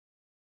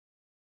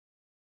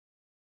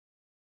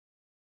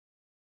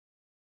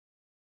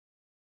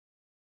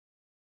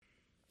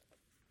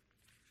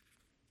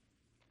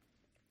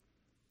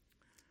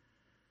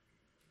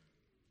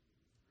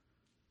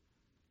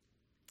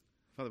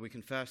Father, we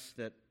confess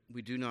that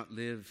we do not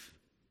live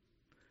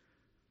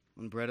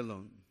on bread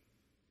alone,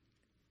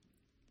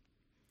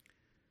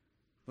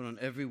 but on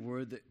every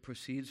word that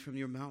proceeds from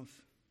your mouth.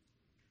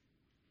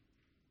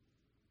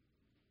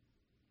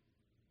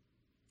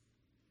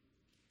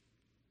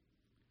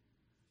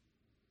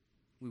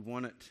 We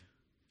want it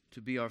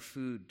to be our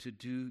food, to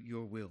do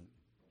your will.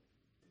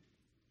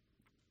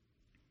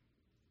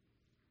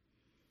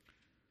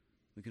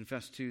 We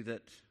confess, too,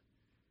 that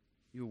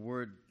your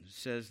word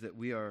says that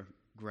we are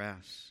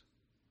grass.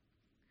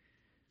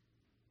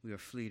 We are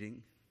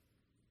fleeting.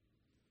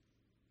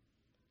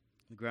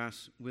 The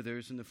grass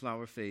withers and the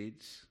flower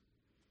fades,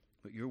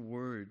 but your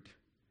word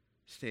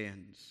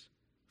stands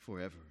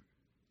forever.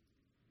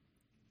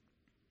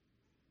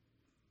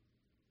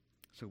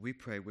 So we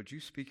pray, would you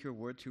speak your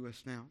word to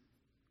us now?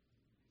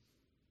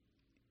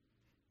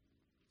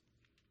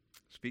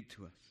 Speak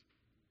to us.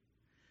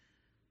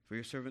 For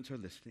your servants are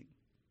listening.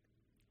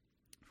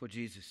 For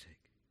Jesus'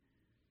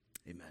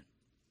 sake. Amen.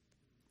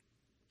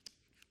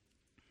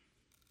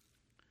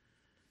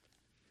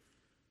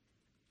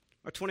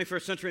 Our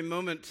 21st century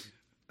moment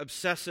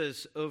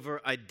obsesses over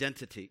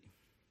identity.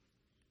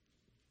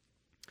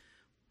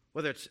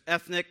 Whether it's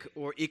ethnic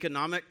or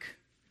economic,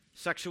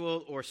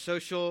 sexual or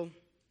social,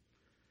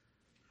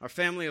 our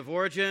family of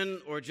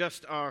origin, or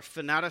just our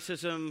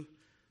fanaticism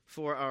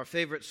for our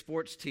favorite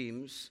sports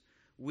teams,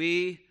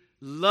 we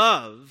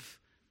love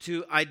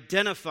to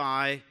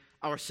identify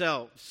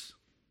ourselves.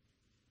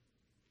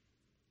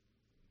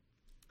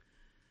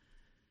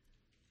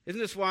 Isn't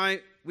this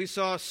why we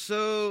saw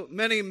so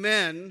many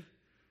men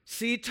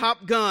see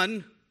Top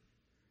Gun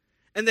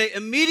and they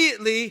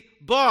immediately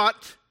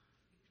bought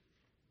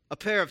a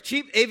pair of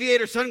cheap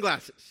aviator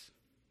sunglasses?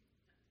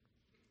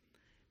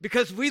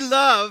 Because we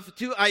love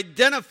to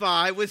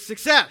identify with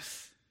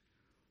success.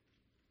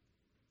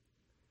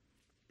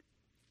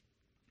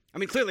 I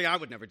mean, clearly I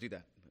would never do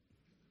that.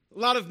 A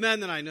lot of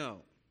men that I know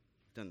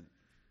have done that.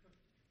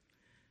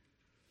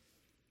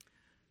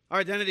 Our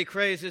identity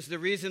craze is the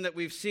reason that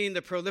we've seen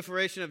the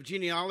proliferation of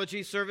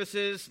genealogy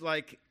services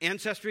like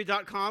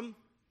Ancestry.com,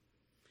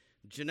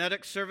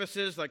 genetic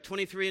services like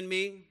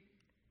 23andMe.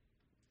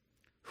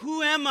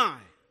 Who am I?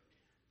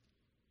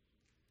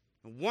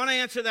 I want to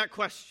answer that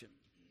question.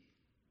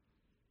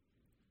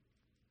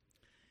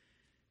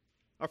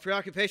 Our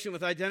preoccupation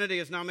with identity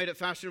has now made it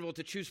fashionable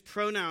to choose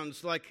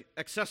pronouns like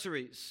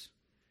accessories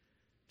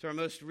to our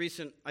most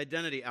recent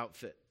identity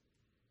outfit.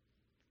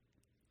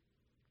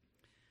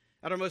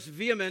 At our most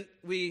vehement,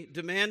 we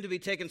demand to be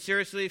taken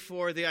seriously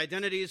for the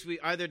identities we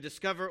either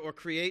discover or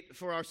create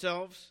for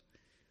ourselves.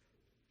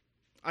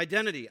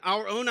 Identity,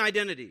 our own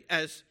identity,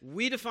 as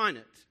we define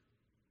it,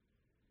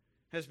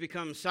 has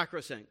become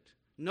sacrosanct.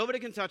 Nobody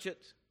can touch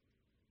it.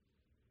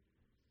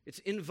 It's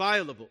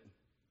inviolable.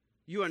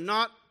 You are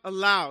not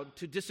allowed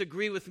to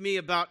disagree with me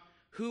about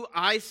who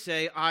I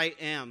say I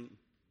am.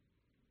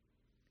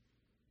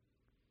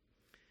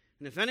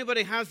 And if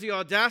anybody has the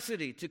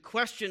audacity to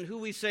question who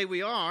we say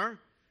we are,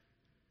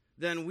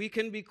 then we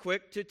can be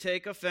quick to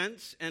take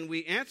offense, and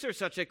we answer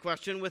such a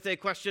question with a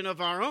question of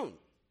our own.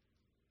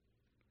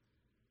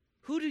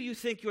 Who do you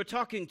think you're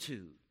talking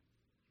to?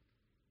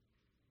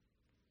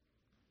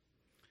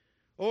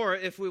 Or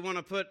if we want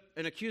to put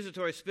an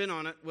accusatory spin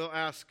on it, we'll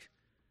ask,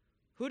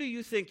 who do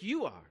you think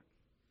you are?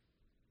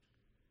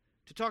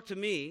 To talk to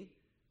me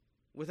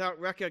without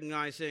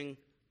recognizing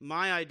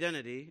my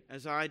identity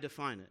as I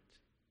define it.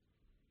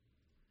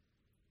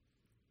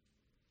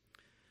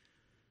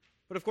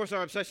 But of course,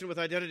 our obsession with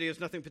identity is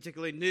nothing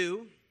particularly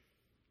new,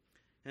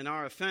 and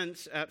our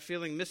offense at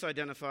feeling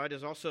misidentified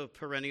is also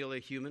perennially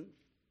human.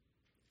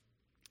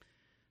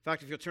 In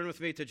fact, if you'll turn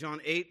with me to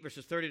John 8,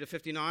 verses 30 to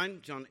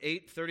 59, John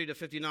 8, 30 to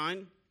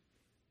 59,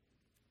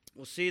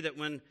 we'll see that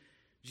when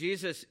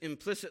Jesus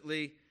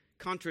implicitly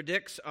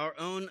contradicts our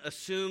own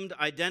assumed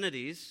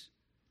identities,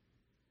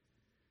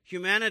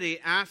 humanity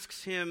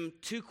asks him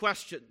two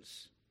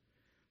questions,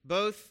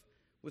 both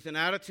with an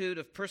attitude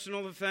of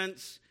personal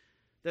offense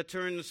that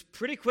turns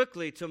pretty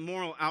quickly to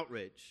moral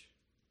outrage.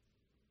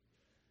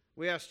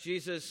 We ask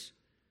Jesus,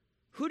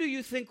 who do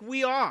you think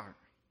we are?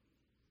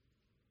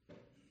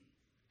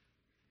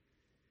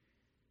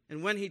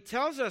 And when he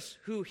tells us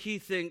who he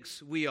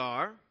thinks we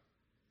are,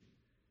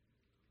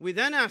 we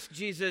then ask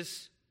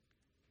Jesus,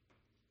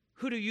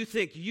 who do you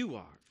think you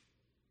are?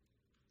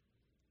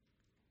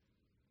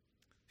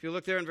 If you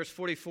look there in verse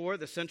 44,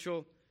 the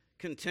central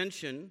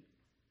contention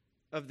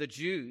of the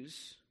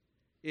Jews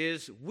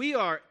is, we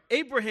are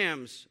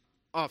Abraham's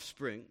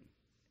offspring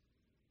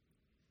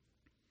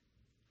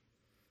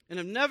and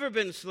have never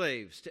been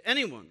slaves to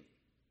anyone.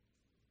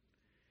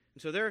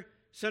 And so their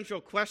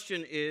central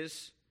question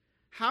is,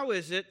 how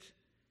is it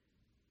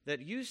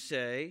that you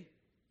say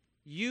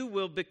you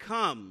will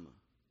become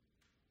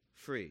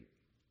free?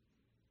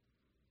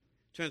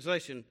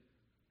 Translation,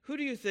 who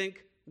do you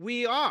think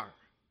we are?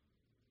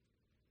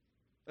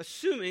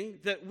 Assuming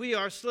that we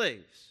are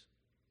slaves.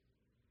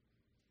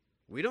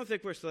 We don't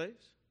think we're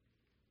slaves.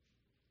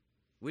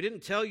 We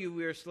didn't tell you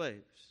we are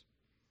slaves.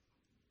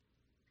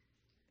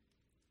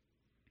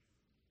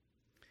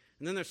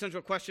 And then their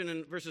central question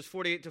in verses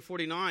 48 to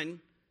 49,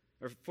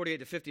 or 48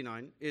 to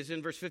 59, is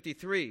in verse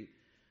 53.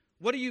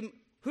 Who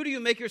do you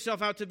make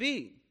yourself out to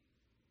be?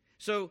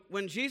 So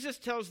when Jesus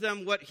tells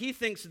them what he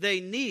thinks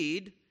they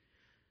need,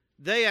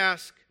 they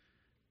ask,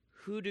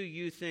 who do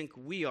you think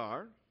we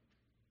are?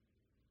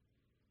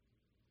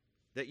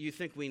 That you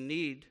think we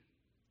need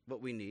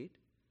what we need.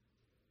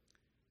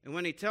 And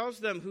when he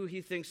tells them who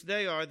he thinks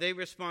they are, they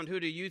respond, who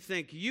do you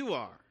think you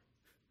are?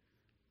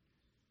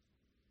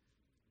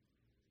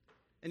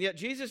 And yet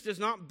Jesus does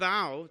not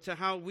bow to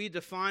how we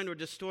define or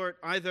distort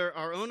either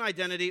our own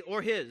identity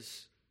or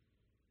his.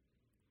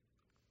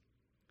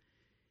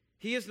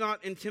 He is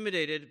not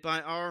intimidated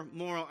by our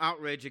moral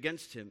outrage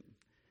against him.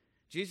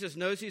 Jesus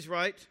knows he's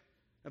right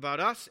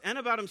about us and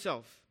about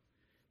himself,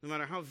 no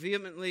matter how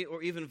vehemently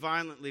or even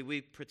violently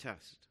we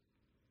protest.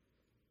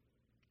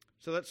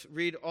 So let's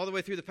read all the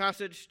way through the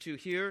passage to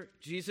hear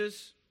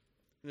Jesus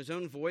in his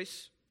own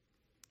voice,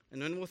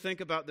 and then we'll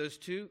think about those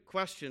two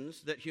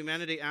questions that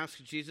humanity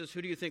asks Jesus.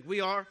 Who do you think we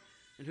are,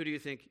 and who do you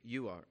think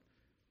you are?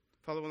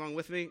 Follow along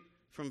with me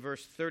from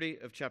verse 30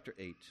 of chapter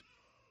 8.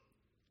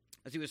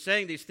 As he was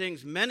saying these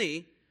things,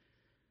 many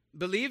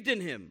believed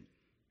in him.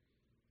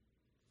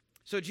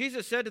 So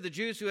Jesus said to the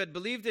Jews who had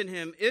believed in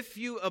him, if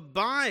you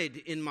abide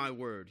in my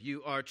word,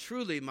 you are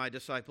truly my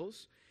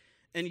disciples,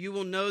 and you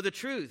will know the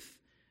truth,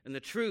 and the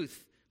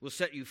truth will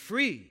set you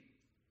free.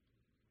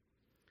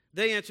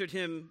 They answered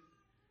him,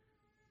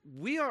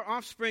 we are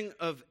offspring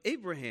of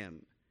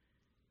Abraham,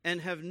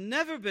 and have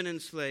never been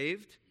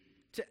enslaved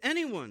to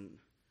anyone.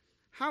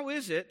 How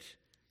is it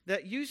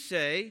that you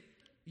say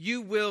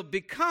you will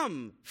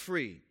become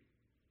free?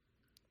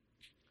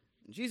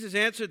 Jesus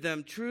answered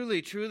them,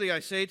 truly, truly, I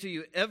say to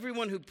you,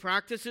 everyone who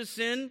practices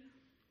sin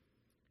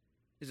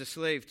is a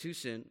slave to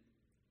sin.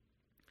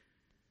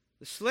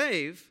 The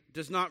slave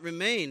does not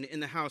remain in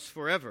the house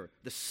forever.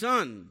 The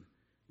Son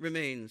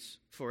remains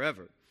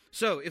forever.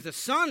 So, if the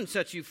Son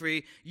sets you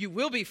free, you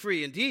will be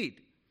free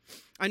indeed.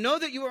 I know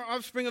that you are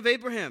offspring of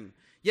Abraham,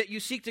 yet you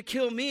seek to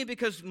kill me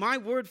because my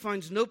word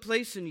finds no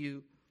place in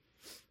you.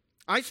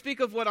 I speak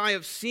of what I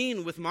have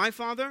seen with my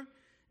father,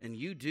 and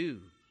you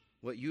do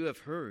what you have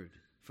heard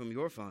from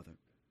your father.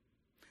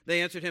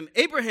 They answered him,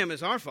 Abraham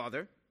is our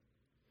father.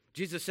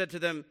 Jesus said to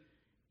them,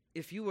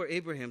 if you were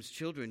Abraham's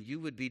children, you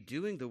would be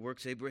doing the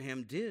works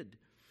Abraham did.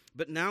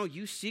 But now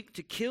you seek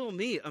to kill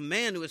me, a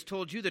man who has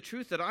told you the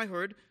truth that I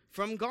heard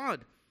from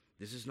God.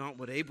 This is not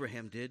what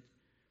Abraham did.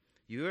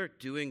 You are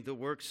doing the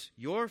works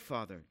your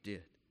father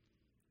did.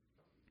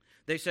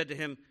 They said to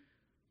him,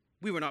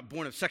 we were not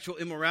born of sexual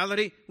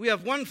immorality. We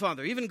have one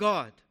Father, even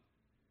God.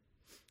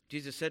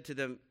 Jesus said to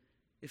them,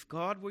 if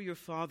God were your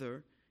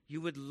Father,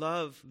 you would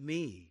love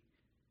me.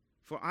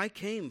 For I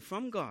came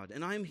from God,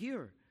 and I am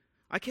here.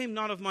 I came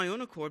not of my own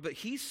accord, but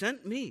he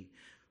sent me.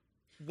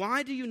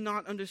 Why do you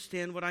not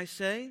understand what I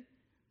say?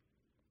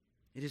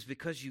 It is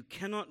because you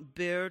cannot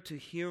bear to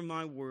hear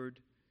my word.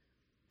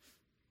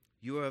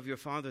 You are of your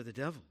father, the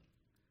devil,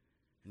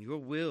 and your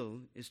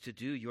will is to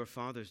do your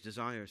father's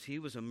desires. He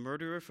was a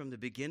murderer from the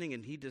beginning,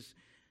 and he does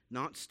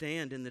not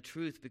stand in the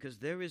truth, because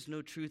there is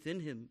no truth in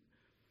him.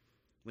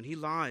 When he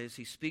lies,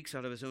 he speaks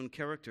out of his own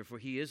character, for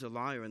he is a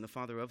liar and the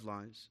father of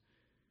lies.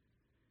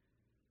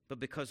 But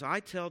because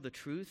I tell the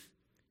truth,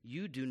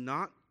 you do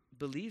not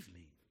believe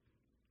me.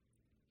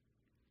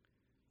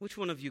 Which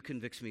one of you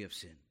convicts me of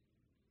sin?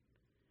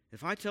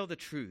 If I tell the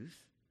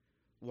truth,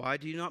 why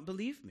do you not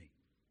believe me?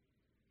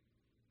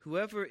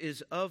 Whoever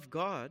is of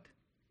God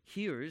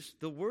hears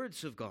the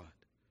words of God.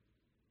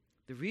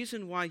 The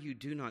reason why you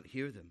do not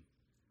hear them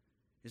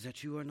is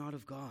that you are not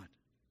of God.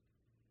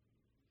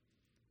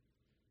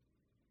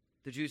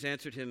 The Jews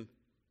answered him,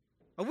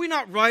 are we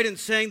not right in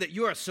saying that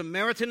you are a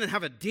Samaritan and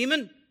have a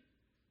demon?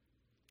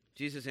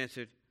 Jesus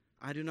answered,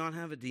 I do not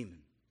have a demon,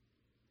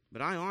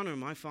 but I honor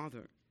my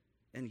Father,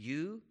 and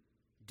you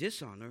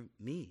dishonor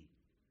me.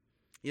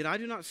 Yet I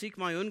do not seek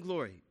my own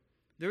glory.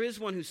 There is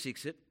one who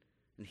seeks it,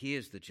 and he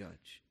is the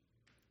judge.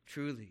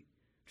 Truly,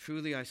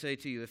 truly I say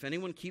to you, if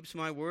anyone keeps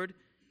my word,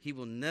 he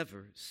will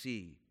never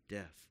see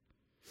death.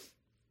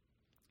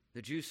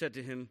 The Jews said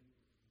to him,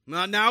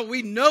 now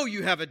we know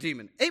you have a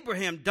demon.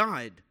 Abraham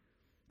died,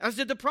 as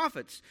did the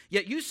prophets.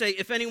 Yet you say,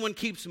 if anyone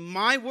keeps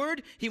my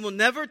word, he will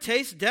never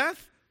taste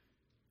death?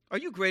 Are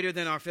you greater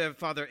than our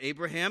father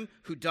Abraham,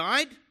 who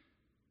died?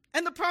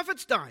 And the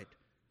prophets died.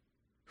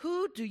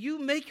 Who do you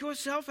make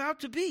yourself out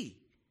to be?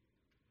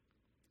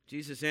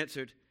 Jesus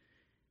answered,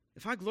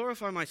 if I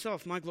glorify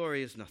myself, my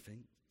glory is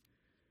nothing.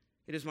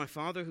 It is my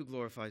Father who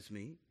glorifies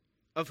me,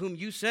 of whom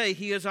you say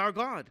he is our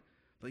God,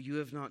 but you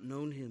have not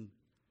known him.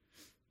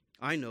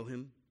 I know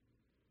him.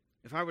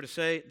 If I were to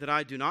say that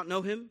I do not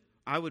know him,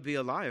 I would be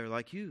a liar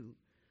like you.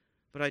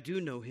 But I do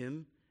know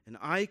him, and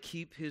I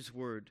keep his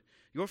word.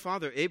 Your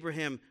father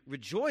Abraham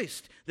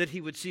rejoiced that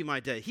he would see my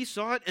day. He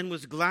saw it and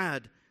was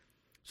glad.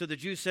 So the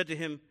Jews said to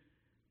him,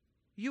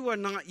 you are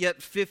not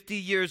yet 50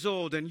 years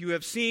old, and you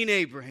have seen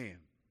Abraham.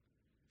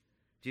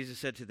 Jesus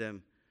said to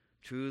them,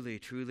 truly,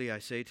 truly, I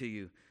say to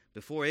you,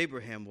 before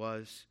Abraham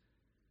was,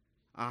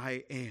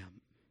 I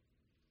am.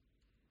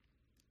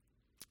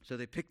 So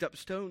they picked up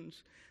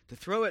stones to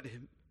throw at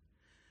him.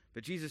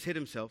 But Jesus hid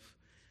himself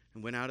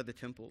and went out of the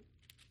temple.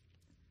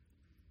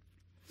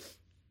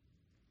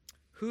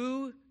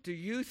 Who do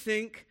you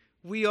think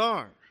we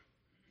are?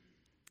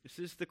 This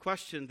is the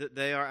question that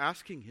they are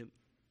asking him.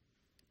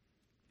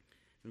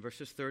 In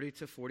verses 30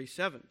 to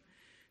 47,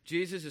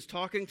 Jesus is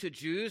talking to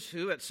Jews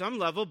who at some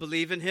level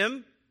believe in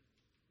him.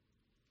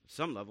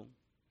 Some level.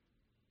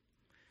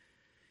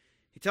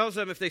 He tells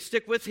them if they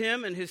stick with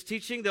him and his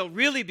teaching, they'll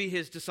really be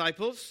his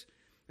disciples,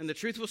 and the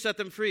truth will set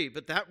them free.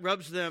 But that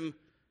rubs them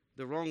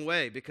the wrong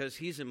way because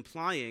he's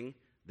implying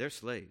they're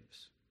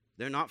slaves.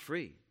 They're not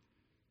free.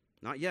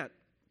 Not yet.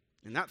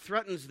 And that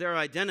threatens their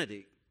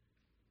identity.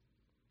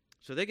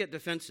 So they get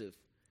defensive.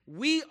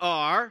 We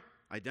are,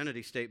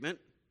 identity statement,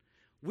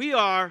 we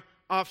are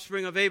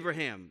offspring of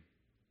Abraham.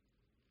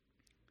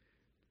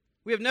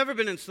 We have never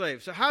been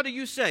enslaved. So how do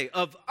you say,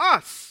 of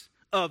us,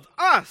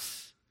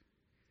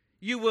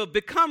 you will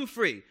become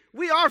free?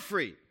 We are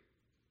free.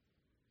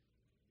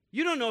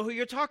 You don't know who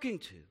you're talking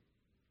to.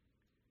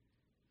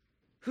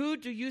 Who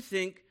do you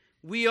think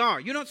we are?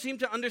 You don't seem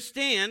to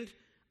understand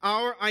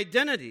our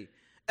identity.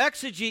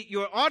 Exegete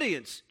your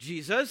audience,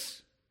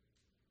 Jesus.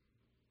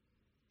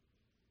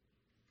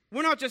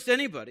 We're not just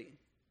anybody.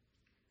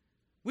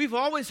 We've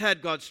always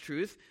had God's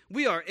truth.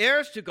 We are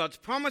heirs to God's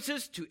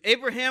promises. To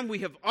Abraham, we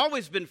have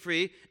always been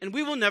free, and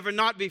we will never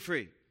not be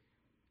free.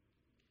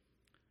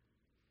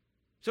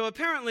 So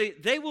apparently,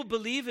 they will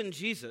believe in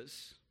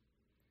Jesus,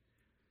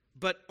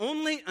 but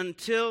only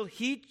until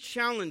he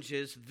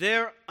challenges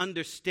their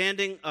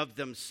understanding of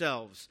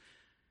themselves.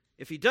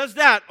 If he does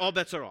that, all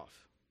bets are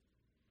off.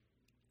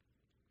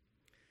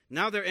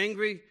 Now they're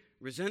angry,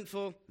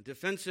 resentful,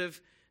 defensive,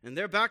 and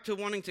they're back to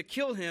wanting to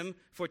kill him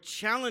for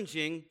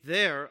challenging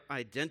their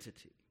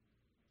identity.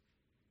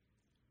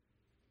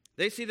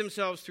 They see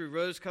themselves through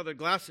rose-colored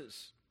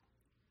glasses.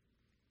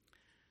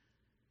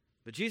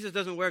 But Jesus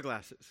doesn't wear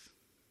glasses.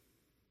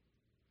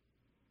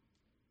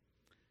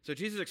 So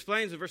Jesus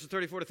explains in verses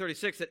 34 to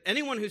 36 that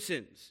anyone who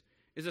sins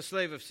is a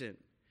slave of sin.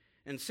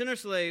 And sinner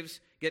slaves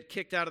get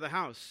kicked out of the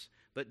house.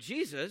 But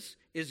Jesus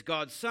is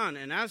God's Son,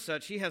 and as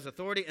such, he has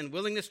authority and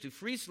willingness to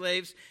free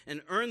slaves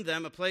and earn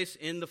them a place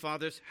in the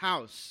Father's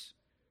house.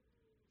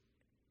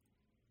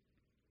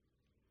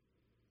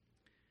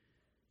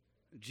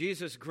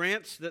 Jesus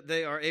grants that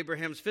they are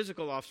Abraham's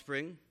physical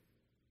offspring,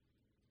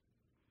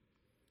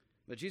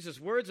 but Jesus'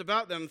 words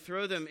about them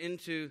throw them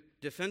into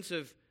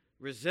defensive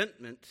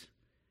resentment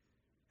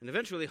and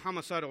eventually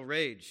homicidal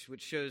rage,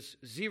 which shows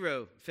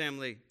zero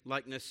family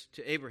likeness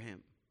to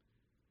Abraham.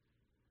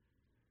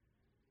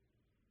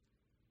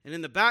 And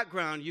in the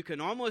background, you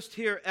can almost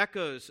hear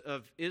echoes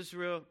of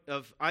Israel,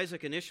 of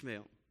Isaac and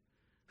Ishmael.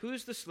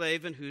 Who's the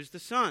slave and who's the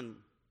son?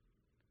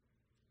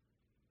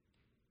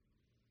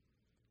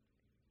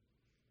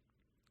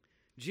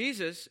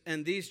 Jesus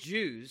and these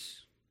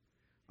Jews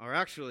are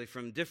actually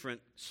from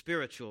different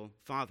spiritual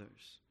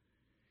fathers.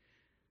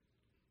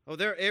 Oh,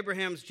 they're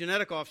Abraham's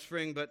genetic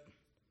offspring, but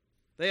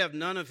they have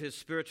none of his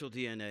spiritual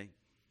DNA.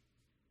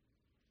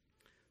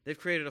 They've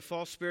created a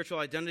false spiritual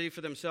identity for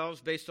themselves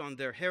based on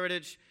their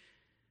heritage,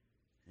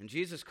 and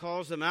Jesus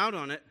calls them out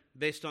on it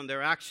based on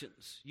their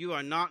actions. You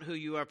are not who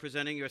you are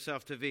presenting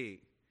yourself to be.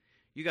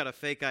 You got a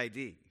fake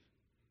ID.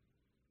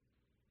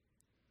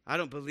 I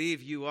don't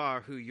believe you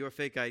are who your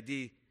fake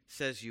ID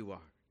says you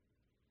are.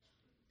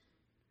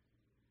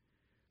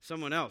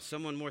 Someone else,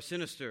 someone more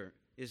sinister,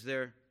 is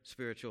their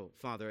spiritual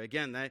father.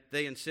 Again,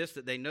 they insist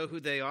that they know who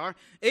they are.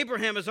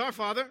 Abraham is our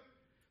father,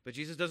 but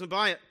Jesus doesn't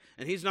buy it,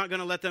 and he's not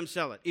going to let them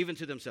sell it, even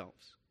to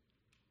themselves.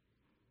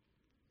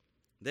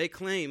 They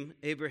claim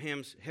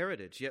Abraham's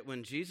heritage, yet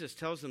when Jesus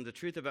tells them the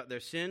truth about their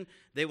sin,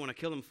 they want to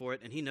kill him for it,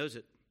 and he knows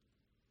it.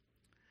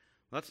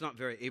 Well, that's not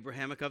very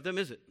Abrahamic of them,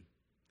 is it?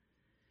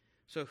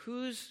 So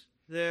who's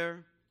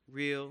their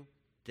real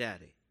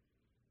daddy?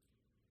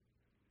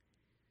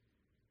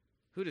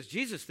 Who does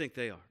Jesus think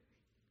they are?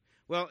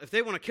 Well, if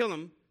they want to kill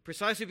him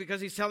precisely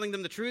because he's telling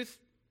them the truth,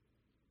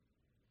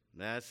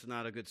 that's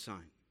not a good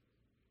sign.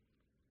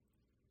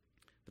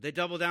 But they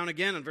double down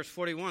again in verse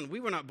 41. We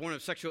were not born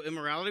of sexual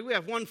immorality. We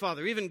have one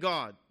Father, even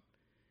God.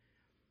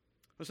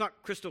 It's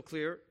not crystal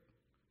clear,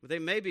 but they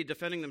may be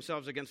defending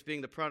themselves against being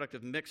the product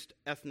of mixed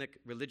ethnic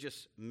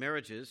religious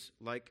marriages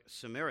like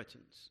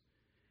Samaritans,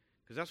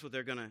 because that's what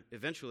they're going to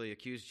eventually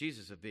accuse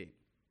Jesus of being.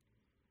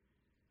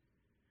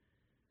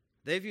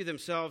 They view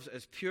themselves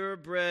as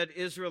purebred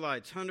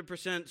Israelites,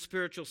 100%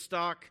 spiritual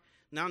stock,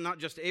 now not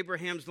just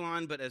Abraham's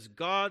line, but as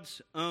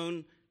God's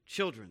own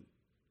children.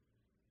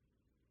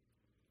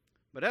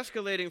 But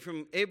escalating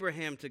from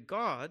Abraham to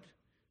God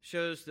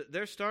shows that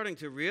they're starting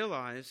to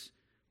realize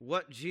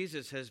what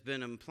Jesus has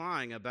been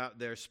implying about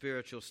their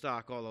spiritual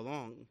stock all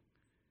along.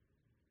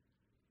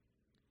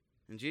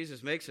 And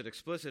Jesus makes it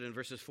explicit in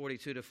verses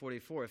 42 to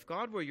 44. If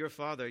God were your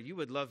father, you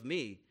would love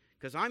me,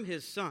 because I'm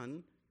his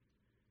son,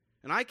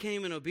 and I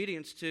came in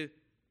obedience to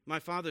my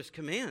Father's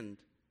command.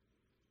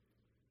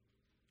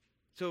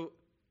 So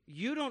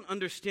you don't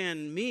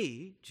understand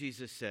me,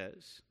 Jesus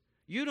says.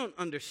 You don't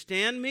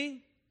understand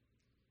me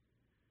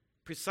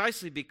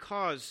precisely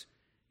because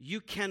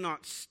you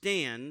cannot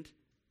stand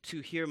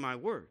to hear my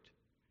word.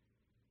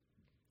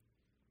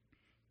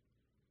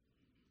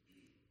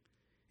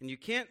 And you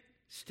can't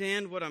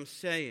stand what I'm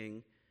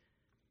saying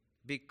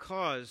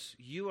because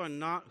you are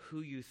not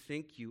who you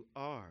think you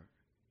are.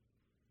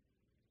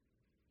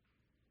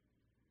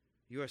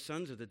 You are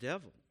sons of the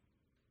devil.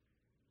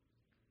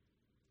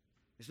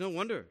 It's no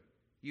wonder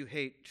you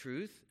hate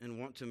truth and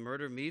want to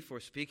murder me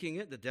for speaking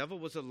it. The devil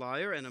was a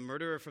liar and a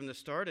murderer from the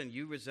start, and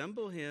you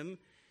resemble him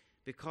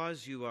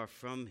because you are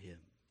from him.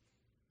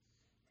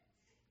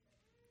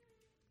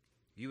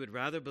 You would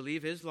rather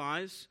believe his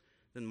lies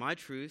than my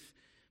truth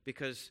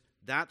because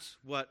that's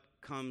what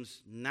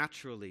comes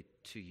naturally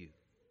to you.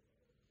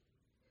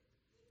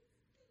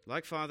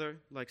 Like father,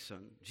 like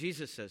son.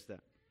 Jesus says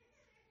that.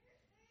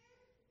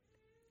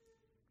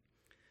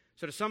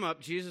 So to sum up,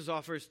 Jesus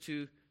offers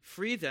to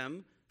free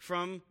them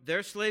from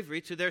their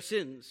slavery to their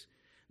sins.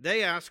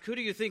 They ask, who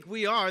do you think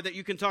we are that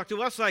you can talk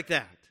to us like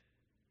that?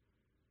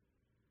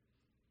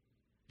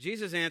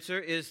 Jesus' answer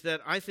is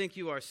that I think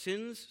you are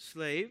sin's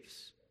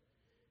slaves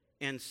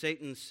and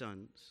Satan's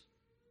sons.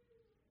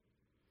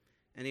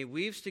 And he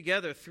weaves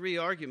together three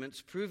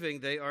arguments proving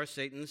they are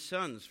Satan's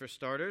sons. For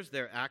starters,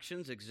 their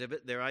actions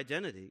exhibit their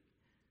identity.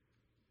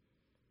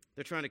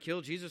 They're trying to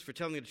kill Jesus for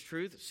telling the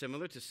truth,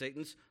 similar to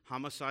Satan's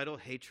homicidal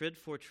hatred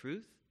for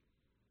truth.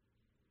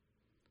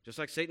 Just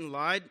like Satan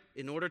lied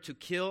in order to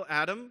kill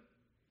Adam,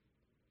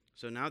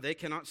 so now they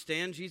cannot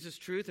stand Jesus'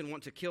 truth and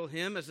want to kill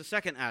him as the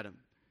second Adam.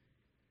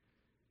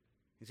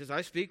 He says,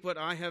 I speak what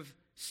I have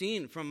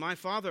seen from my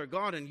Father,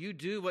 God, and you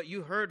do what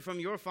you heard from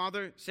your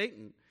father,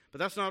 Satan. But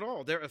that's not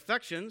all. Their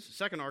affections,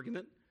 second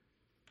argument,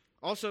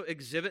 also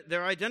exhibit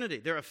their identity.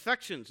 Their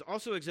affections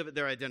also exhibit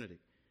their identity.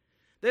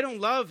 They don't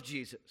love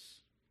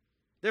Jesus.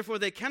 Therefore,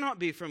 they cannot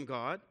be from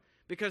God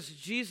because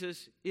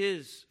Jesus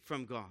is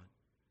from God.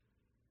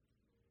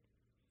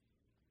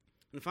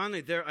 And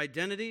finally, their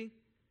identity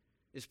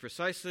is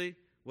precisely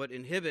what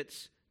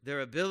inhibits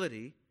their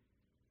ability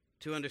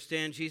to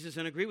understand Jesus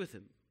and agree with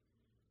him.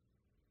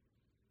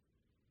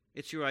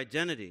 It's your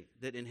identity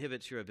that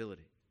inhibits your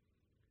ability.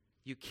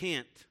 You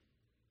can't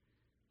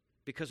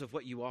because of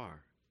what you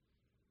are.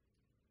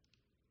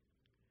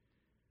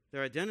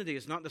 Their identity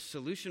is not the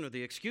solution or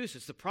the excuse,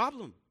 it's the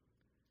problem.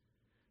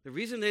 The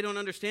reason they don't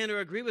understand or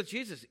agree with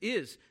Jesus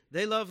is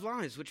they love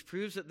lies, which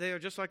proves that they are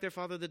just like their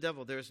father, the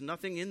devil. There is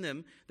nothing in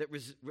them that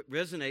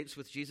resonates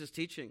with Jesus'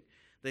 teaching.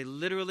 They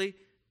literally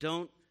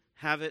don't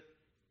have it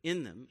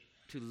in them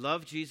to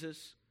love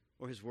Jesus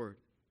or his word.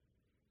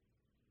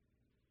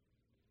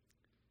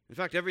 In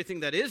fact, everything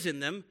that is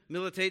in them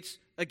militates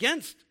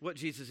against what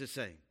Jesus is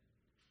saying.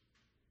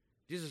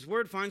 Jesus'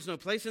 word finds no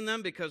place in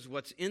them because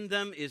what's in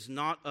them is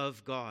not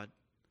of God.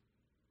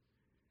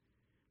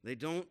 They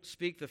don't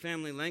speak the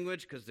family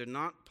language because they're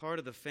not part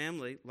of the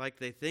family like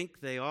they think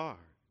they are.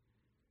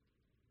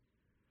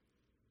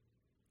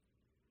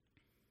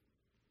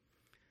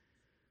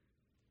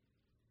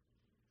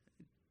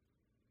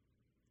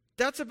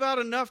 That's about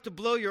enough to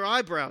blow your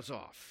eyebrows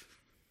off.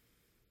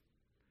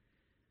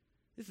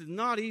 This is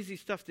not easy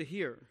stuff to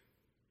hear.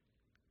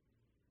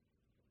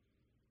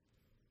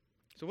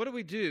 So what do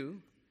we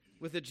do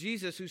with a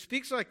Jesus who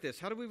speaks like this?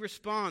 How do we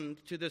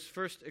respond to this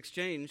first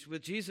exchange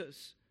with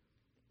Jesus?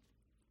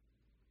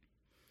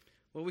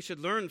 Well, we should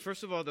learn,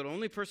 first of all, that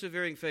only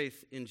persevering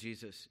faith in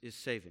Jesus is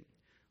saving.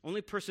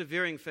 Only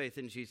persevering faith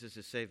in Jesus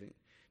is saving.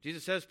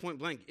 Jesus says point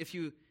blank, if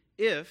you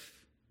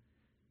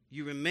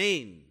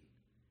remain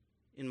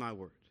in my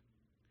word,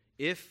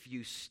 if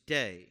you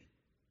stay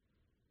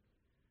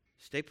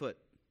put,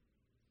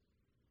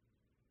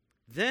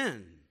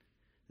 then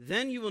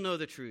you will know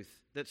the truth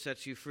that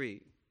sets you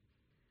free.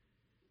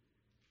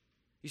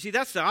 You see,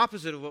 that's the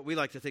opposite of what we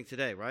like to think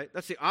today, right?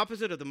 That's the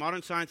opposite of the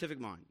modern scientific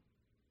mind.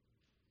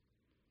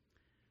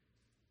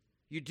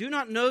 You do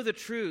not know the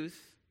truth,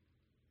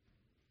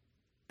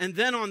 and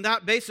then on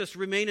that basis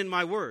remain in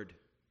my word.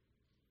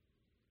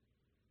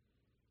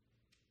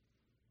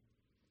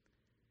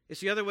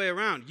 It's the other way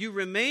around. You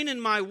remain in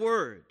my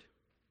word,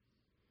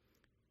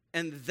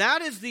 and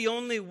that is the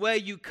only way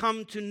you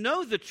come to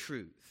know the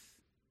truth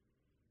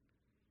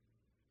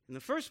in the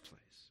first place.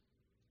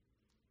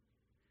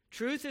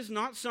 Truth is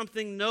not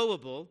something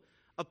knowable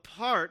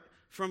apart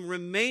from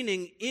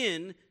remaining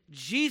in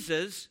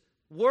Jesus'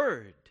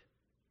 word.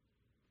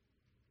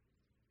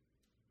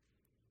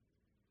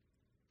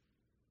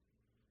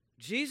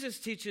 Jesus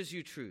teaches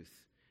you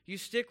truth. You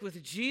stick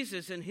with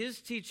Jesus and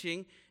his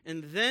teaching,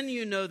 and then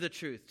you know the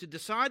truth. To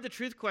decide the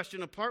truth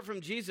question apart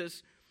from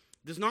Jesus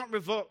does not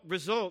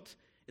result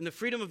in the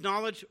freedom of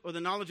knowledge or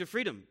the knowledge of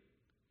freedom.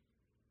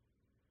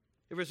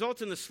 It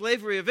results in the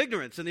slavery of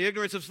ignorance and the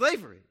ignorance of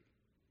slavery.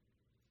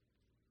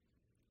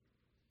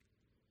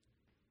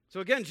 So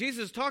again,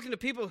 Jesus is talking to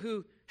people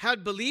who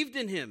had believed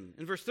in him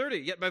in verse 30.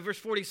 Yet by verse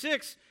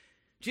 46,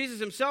 Jesus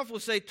himself will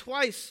say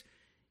twice,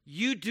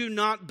 you do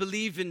not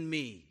believe in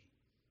me.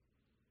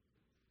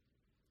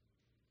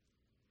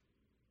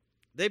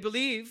 They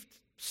believed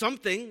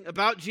something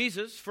about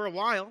Jesus for a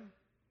while.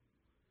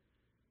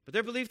 But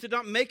their belief did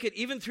not make it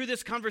even through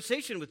this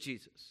conversation with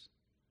Jesus.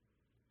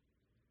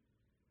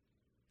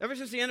 Ever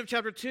since the end of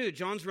chapter 2,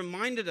 John's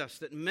reminded us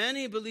that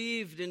many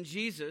believed in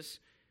Jesus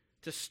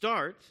to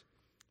start,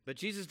 but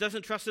Jesus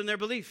doesn't trust in their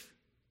belief.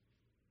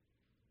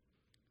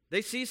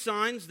 They see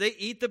signs, they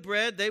eat the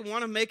bread, they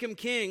want to make him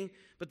king,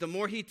 but the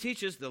more he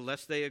teaches, the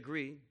less they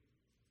agree.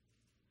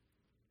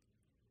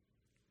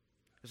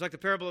 It's like the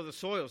parable of the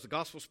soils. The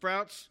gospel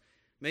sprouts,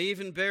 may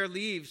even bear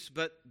leaves,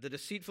 but the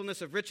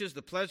deceitfulness of riches,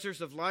 the pleasures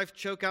of life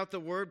choke out the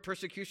word,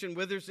 persecution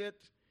withers it.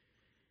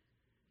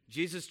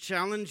 Jesus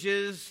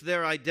challenges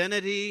their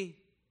identity,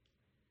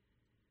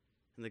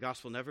 and the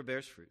gospel never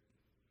bears fruit.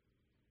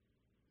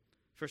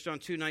 1 John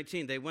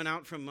 2:19, they went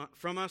out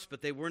from us,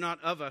 but they were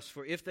not of us.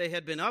 For if they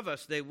had been of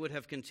us, they would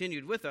have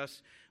continued with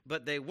us.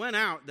 But they went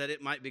out that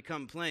it might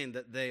become plain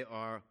that they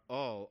are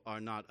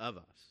not of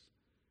us.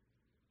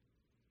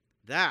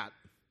 That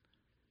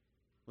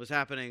was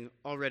happening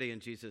already in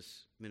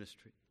Jesus'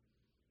 ministry.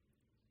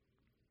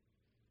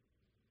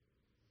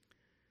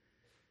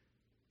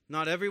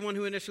 Not everyone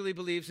who initially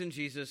believes in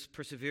Jesus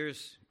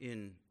perseveres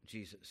in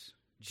Jesus.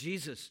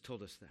 Jesus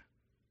told us that.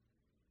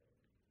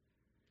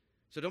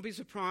 So don't be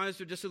surprised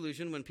or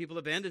disillusioned when people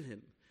abandon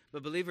him.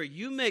 But believer,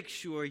 you make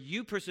sure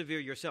you persevere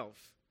yourself.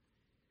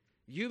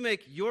 You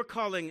make your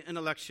calling and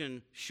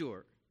election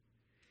sure.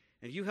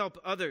 And you help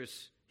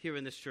others here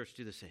in this church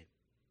do the same.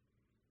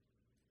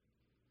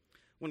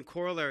 One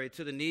corollary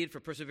to the need for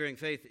persevering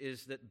faith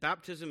is that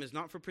baptism is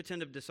not for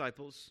pretended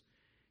disciples,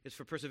 it's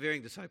for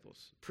persevering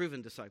disciples,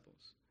 proven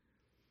disciples.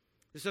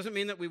 This doesn't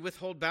mean that we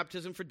withhold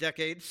baptism for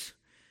decades,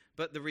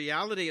 but the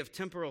reality of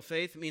temporal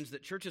faith means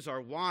that churches are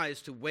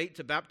wise to wait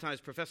to baptize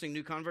professing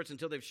new converts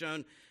until they've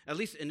shown at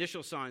least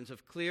initial signs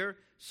of clear,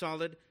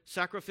 solid,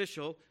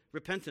 sacrificial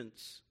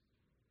repentance.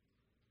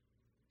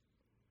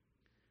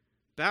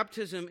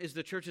 Baptism is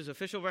the church's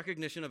official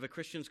recognition of a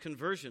Christian's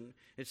conversion.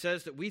 It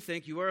says that we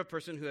think you are a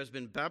person who has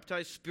been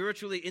baptized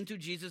spiritually into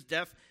Jesus'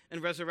 death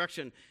and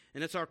resurrection.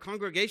 And it's our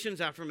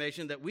congregation's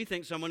affirmation that we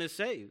think someone is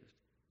saved.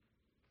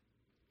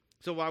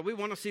 So while we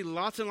want to see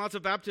lots and lots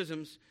of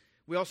baptisms,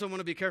 we also want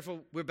to be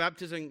careful we're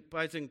baptizing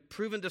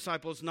proven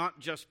disciples, not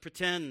just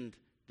pretend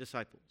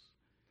disciples.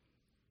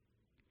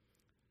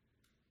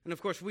 And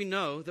of course, we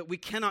know that we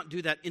cannot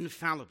do that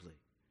infallibly,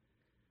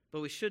 but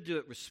we should do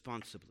it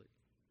responsibly.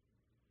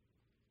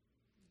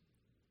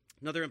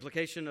 Another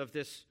implication of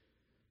this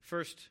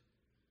first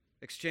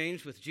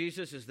exchange with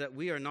Jesus is that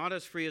we are not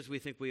as free as we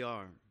think we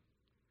are.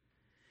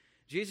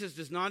 Jesus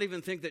does not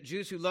even think that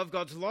Jews who love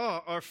God's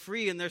law are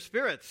free in their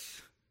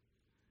spirits.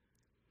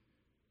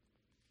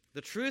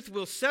 The truth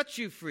will set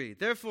you free.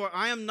 Therefore,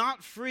 I am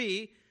not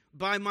free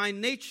by my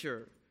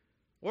nature,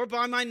 or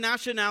by my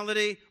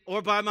nationality,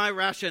 or by my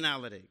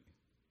rationality.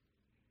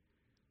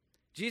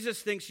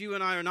 Jesus thinks you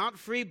and I are not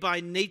free by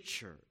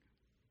nature.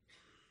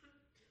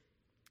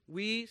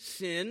 We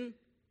sin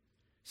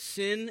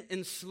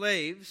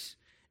enslaves,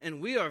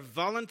 and we are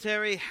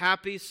voluntary,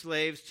 happy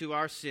slaves to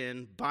our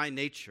sin by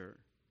nature.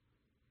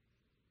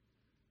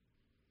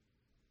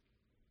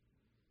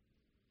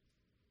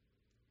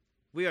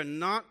 We are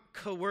not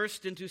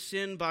coerced into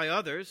sin by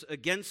others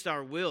against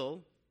our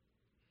will.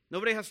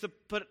 Nobody has to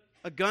put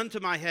a gun to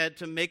my head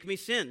to make me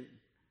sin.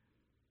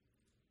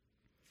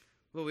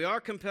 Well, we are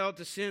compelled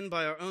to sin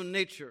by our own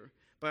nature,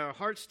 by our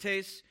heart's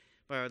tastes,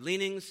 by our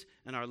leanings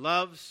and our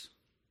loves.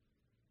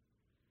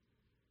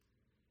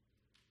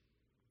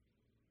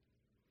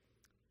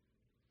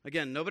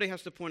 Again, nobody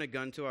has to point a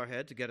gun to our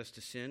head to get us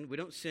to sin. We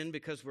don't sin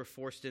because we're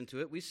forced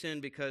into it. We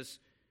sin because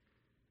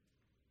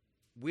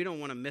we don't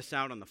want to miss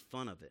out on the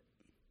fun of it.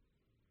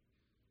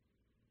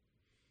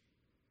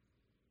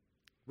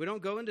 We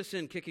don't go into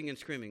sin kicking and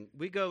screaming.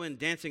 We go in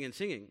dancing and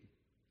singing.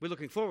 We're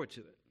looking forward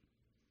to it.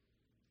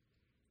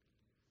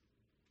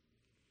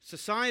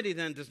 Society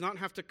then does not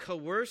have to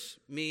coerce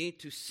me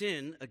to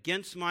sin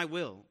against my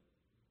will.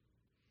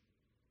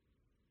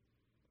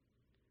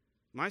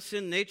 My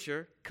sin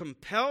nature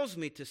compels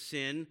me to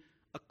sin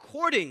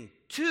according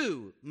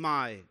to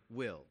my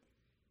will.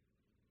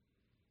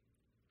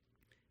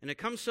 And it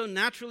comes so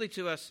naturally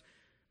to us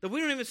that we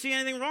don't even see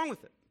anything wrong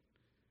with it.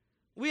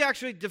 We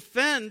actually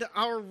defend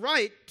our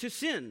right to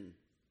sin.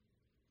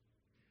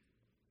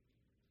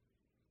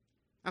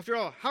 After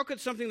all, how could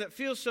something that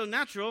feels so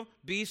natural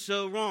be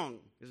so wrong?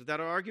 Isn't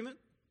that our argument?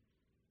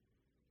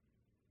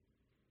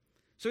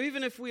 So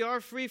even if we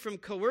are free from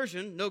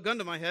coercion, no gun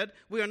to my head,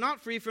 we are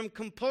not free from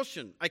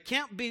compulsion. I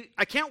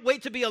can't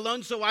wait to be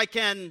alone so I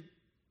can.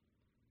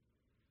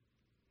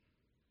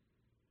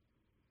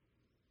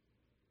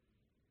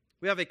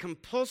 We have a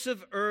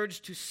compulsive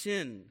urge to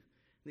sin.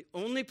 The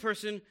only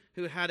person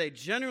who had a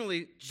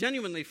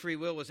genuinely free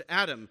will was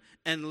Adam,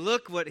 and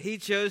look what he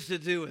chose to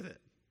do with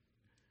it.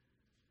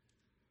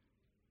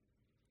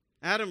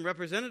 Adam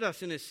represented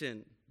us in his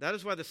sin. That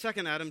is why the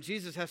second Adam,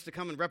 Jesus, has to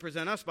come and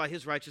represent us by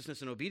his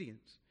righteousness and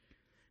obedience.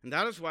 And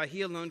that is why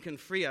he alone can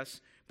free us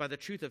by the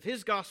truth of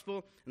his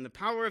gospel and the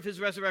power of his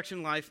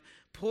resurrection life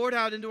poured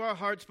out into our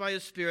hearts by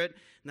his Spirit.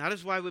 And that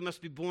is why we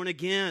must be born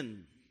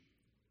again.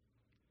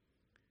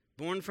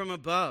 Born from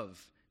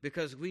above,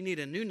 because we need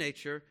a new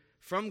nature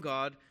from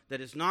God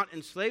that is not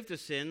enslaved to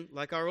sin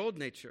like our old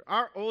nature.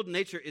 Our old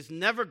nature is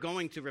never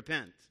going to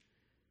repent.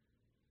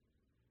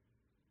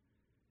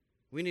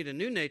 We need a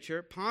new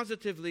nature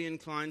positively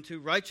inclined to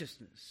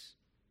righteousness.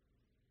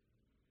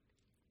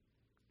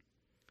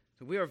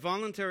 So we are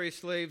voluntary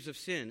slaves of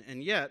sin,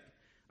 and yet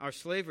our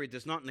slavery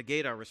does not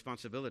negate our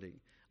responsibility.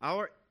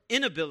 Our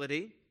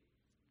inability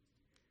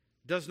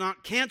does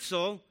not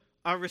cancel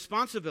our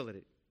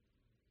responsibility.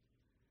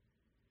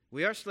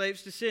 We are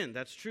slaves to sin,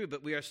 that's true,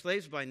 but we are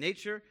slaves by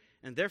nature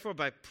and therefore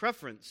by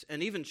preference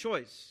and even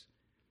choice.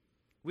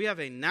 We have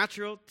a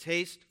natural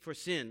taste for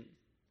sin.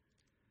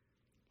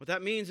 What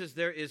that means is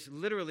there is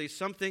literally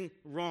something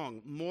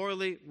wrong,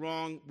 morally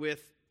wrong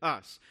with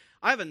us.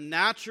 I have a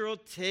natural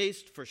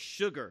taste for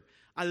sugar.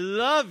 I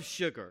love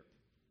sugar.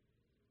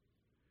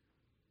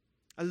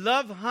 I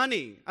love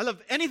honey. I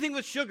love anything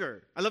with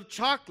sugar. I love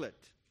chocolate.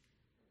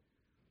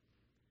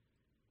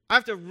 I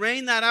have to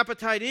rein that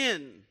appetite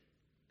in.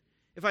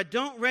 If I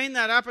don't rein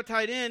that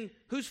appetite in,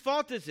 whose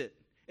fault is it?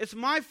 It's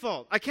my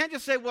fault. I can't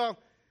just say, well,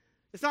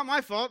 it's not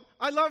my fault.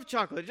 I love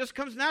chocolate. It just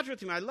comes natural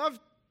to me. I love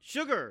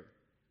sugar.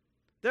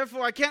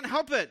 Therefore, I can't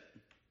help it.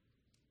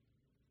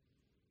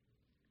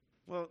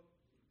 Well,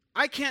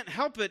 I can't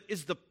help it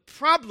is the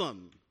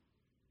problem,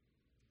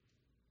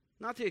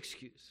 not the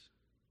excuse.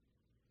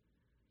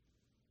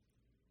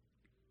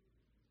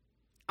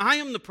 I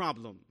am the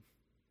problem.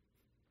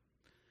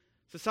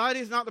 Society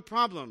is not the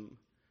problem.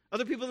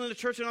 Other people in the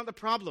church are not the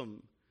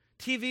problem.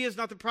 TV is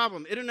not the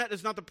problem. Internet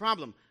is not the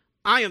problem.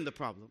 I am the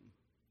problem.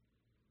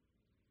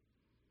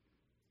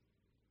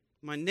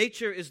 My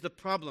nature is the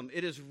problem.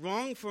 It is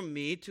wrong for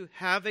me to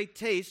have a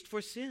taste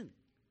for sin.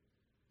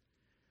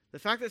 The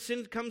fact that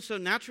sin comes so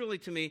naturally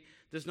to me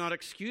does not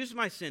excuse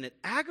my sin. It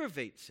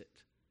aggravates it.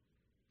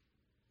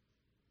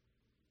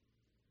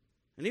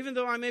 And even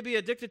though I may be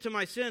addicted to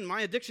my sin,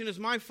 my addiction is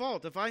my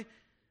fault. If I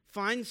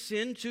find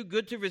sin too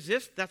good to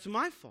resist, that's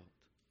my fault.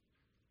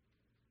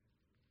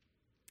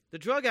 The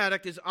drug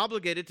addict is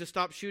obligated to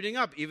stop shooting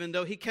up, even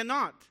though he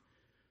cannot.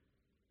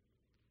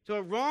 So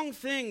a wrong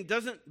thing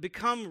doesn't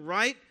become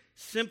right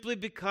simply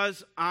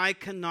because I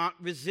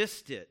cannot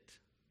resist it.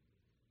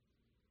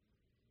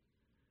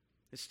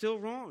 It's still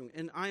wrong,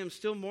 and I am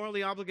still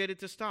morally obligated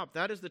to stop.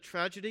 That is the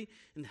tragedy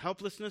and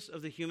helplessness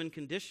of the human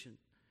condition.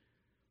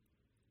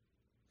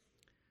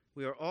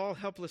 We are all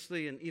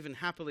helplessly and even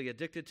happily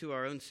addicted to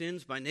our own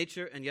sins by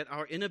nature, and yet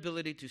our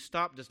inability to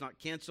stop does not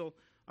cancel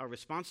our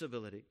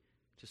responsibility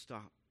to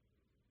stop.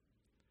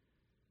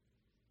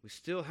 We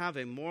still have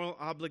a moral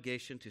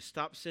obligation to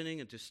stop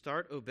sinning and to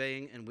start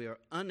obeying, and we are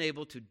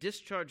unable to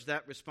discharge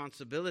that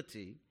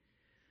responsibility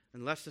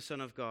unless the Son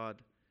of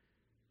God,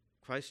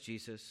 Christ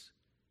Jesus,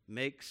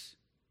 makes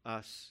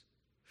us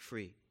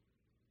free.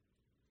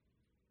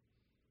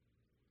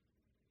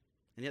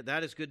 And yet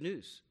that is good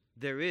news.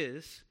 There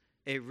is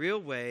a real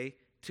way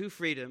to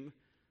freedom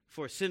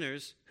for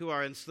sinners who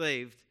are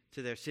enslaved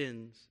to their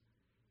sins.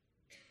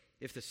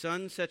 If the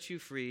Son sets you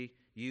free,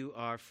 you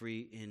are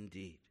free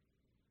indeed.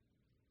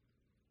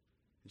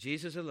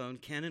 Jesus alone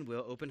can and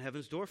will open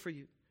heaven's door for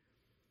you.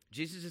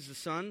 Jesus is the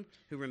Son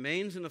who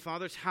remains in the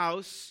Father's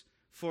house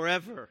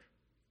forever.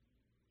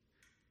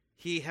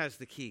 He has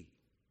the key.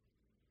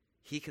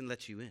 He can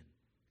let you in.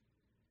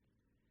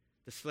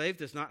 The slave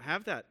does not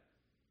have that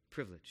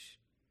privilege.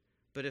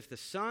 But if the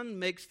Son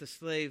makes the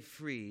slave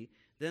free,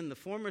 then the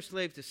former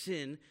slave to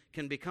sin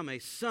can become a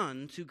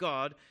son to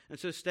God and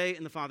so stay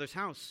in the Father's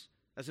house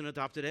as an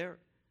adopted heir.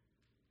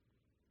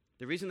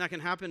 The reason that can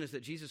happen is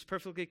that Jesus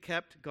perfectly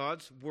kept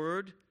God's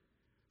word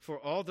for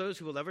all those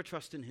who will ever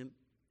trust in him.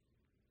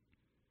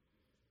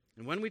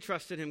 And when we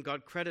trust in him,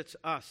 God credits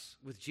us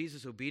with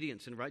Jesus'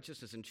 obedience and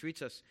righteousness and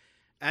treats us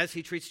as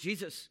he treats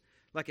Jesus,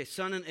 like a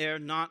son and heir,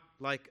 not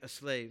like a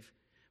slave.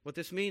 What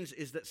this means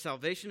is that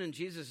salvation in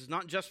Jesus is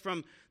not just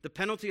from the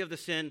penalty of the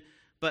sin,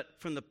 but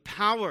from the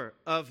power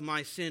of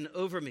my sin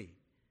over me.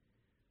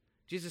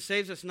 Jesus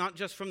saves us not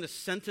just from the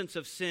sentence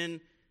of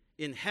sin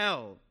in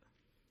hell,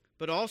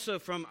 but also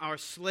from our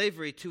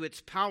slavery to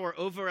its power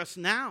over us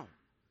now.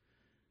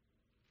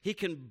 He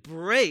can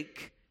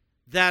break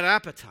that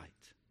appetite.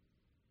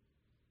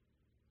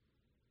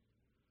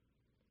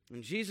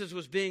 And Jesus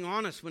was being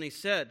honest when he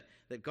said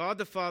that God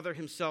the Father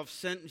himself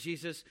sent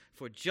Jesus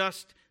for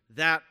just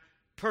that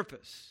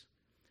purpose.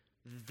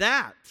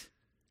 That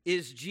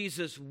is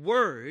Jesus'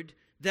 word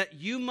that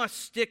you must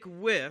stick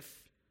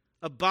with,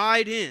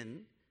 abide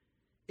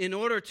in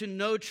order to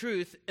know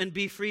truth and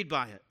be freed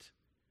by it.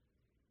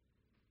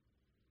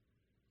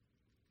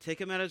 Take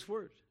him at his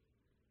word.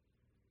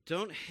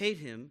 Don't hate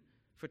him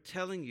for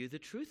telling you the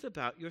truth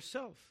about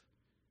yourself.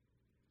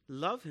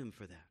 Love him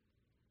for that.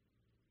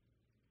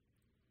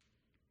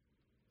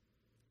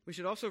 We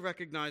should also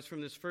recognize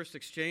from this first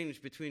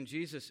exchange between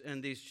Jesus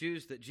and these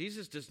Jews that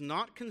Jesus does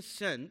not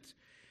consent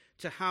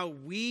to how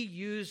we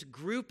use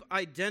group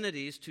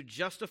identities to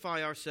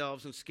justify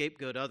ourselves and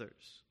scapegoat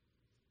others.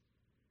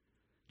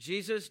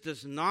 Jesus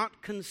does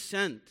not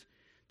consent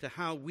to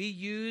how we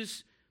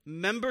use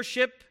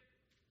membership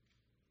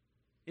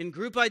in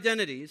group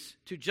identities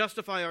to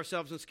justify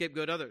ourselves and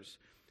scapegoat others.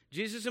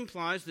 Jesus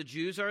implies the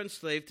Jews are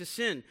enslaved to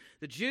sin.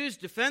 The Jews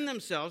defend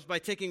themselves by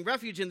taking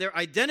refuge in their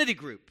identity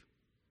group.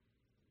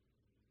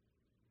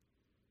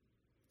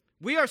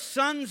 We are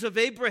sons of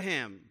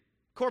Abraham,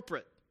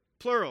 corporate,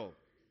 plural,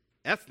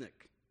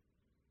 ethnic,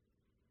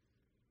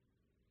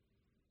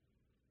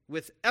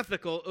 with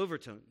ethical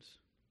overtones.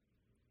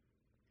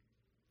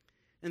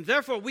 And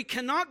therefore, we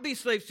cannot be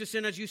slaves to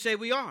sin as you say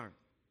we are.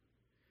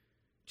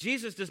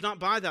 Jesus does not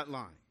buy that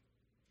lie.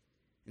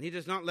 And he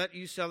does not let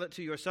you sell it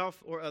to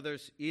yourself or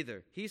others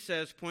either. He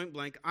says point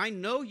blank, I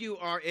know you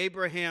are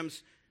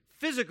Abraham's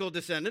physical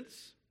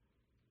descendants.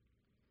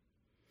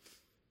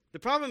 The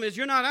problem is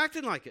you're not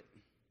acting like it.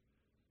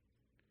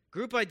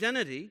 Group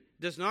identity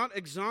does not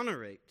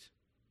exonerate.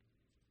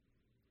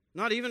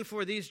 Not even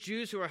for these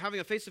Jews who are having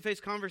a face-to-face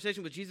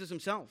conversation with Jesus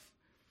himself.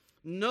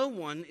 No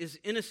one is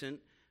innocent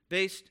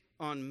based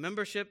on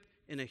membership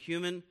in a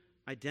human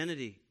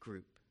identity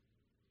group.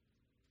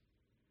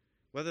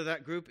 Whether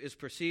that group is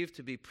perceived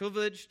to be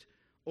privileged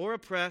or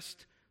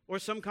oppressed or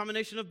some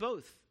combination of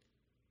both.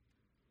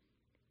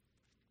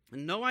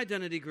 And no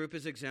identity group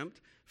is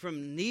exempt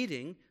from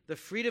needing the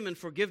freedom and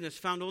forgiveness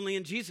found only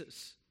in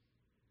Jesus.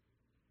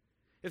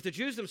 If the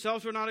Jews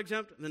themselves were not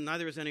exempt, then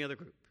neither is any other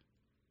group.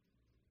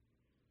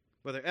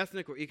 Whether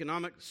ethnic or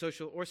economic,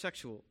 social or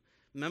sexual,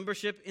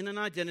 membership in an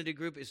identity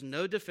group is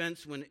no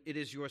defense when it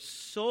is your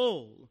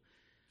soul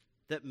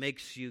that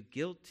makes you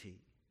guilty.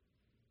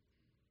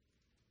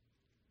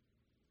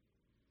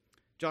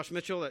 Josh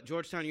Mitchell at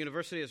Georgetown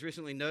University has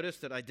recently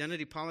noticed that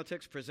identity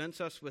politics presents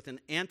us with an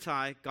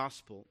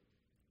anti-gospel.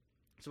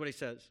 That's what he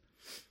says.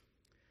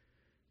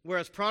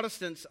 Whereas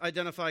Protestants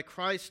identify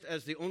Christ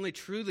as the only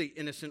truly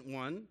innocent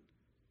one,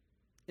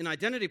 in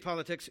identity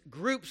politics,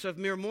 groups of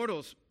mere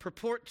mortals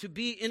purport to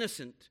be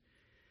innocent.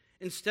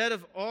 Instead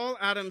of all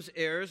Adam's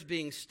heirs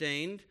being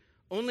stained,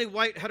 only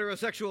white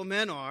heterosexual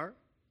men are.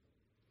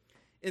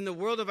 In the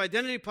world of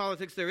identity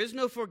politics, there is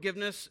no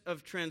forgiveness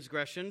of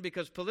transgression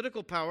because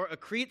political power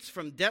accretes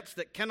from debts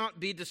that cannot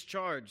be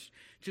discharged.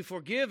 To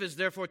forgive is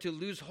therefore to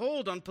lose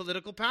hold on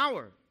political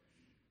power.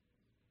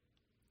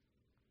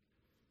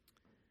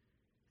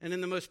 And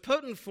in the most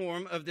potent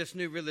form of this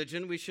new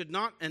religion, we should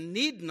not and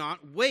need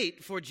not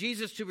wait for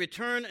Jesus to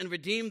return and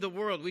redeem the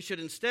world. We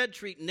should instead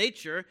treat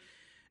nature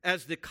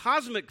as the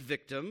cosmic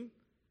victim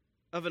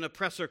of an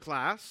oppressor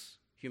class,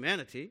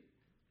 humanity.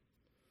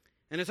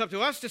 And it's up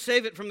to us to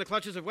save it from the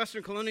clutches of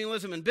Western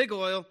colonialism and big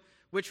oil,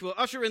 which will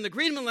usher in the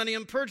green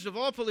millennium, purged of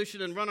all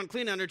pollution and run on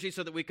clean energy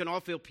so that we can all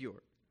feel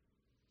pure.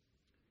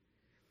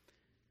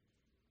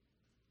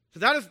 So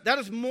that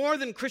is more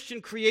than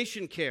Christian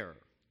creation care.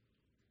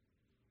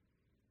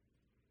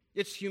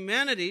 It's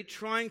humanity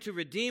trying to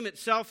redeem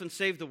itself and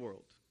save the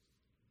world.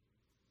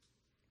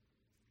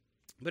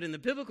 But in the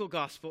biblical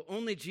gospel,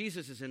 only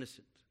Jesus is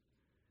innocent,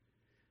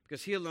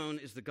 because he alone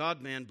is the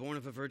God-man born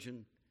of a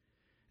virgin.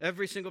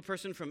 Every single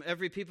person from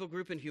every people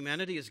group in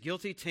humanity is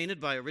guilty,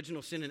 tainted by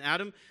original sin in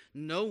Adam.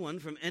 No one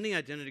from any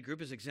identity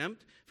group is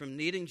exempt from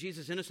needing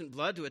Jesus' innocent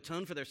blood to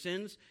atone for their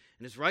sins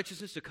and his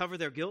righteousness to cover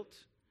their guilt.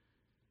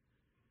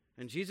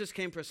 And Jesus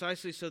came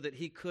precisely so that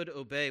he could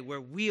obey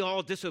where we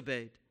all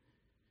disobeyed.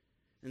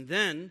 And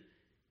then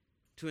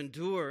to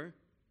endure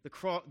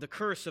the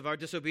curse of our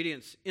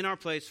disobedience in our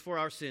place for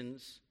our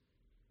sins,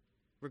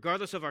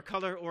 regardless of our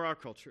color or our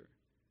culture,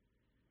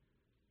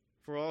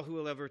 for all who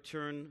will ever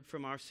turn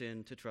from our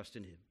sin to trust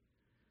in him.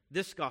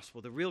 This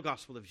gospel, the real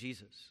gospel of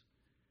Jesus,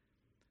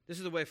 this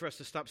is a way for us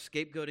to stop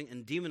scapegoating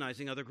and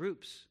demonizing other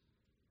groups.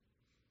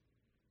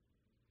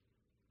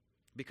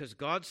 Because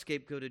God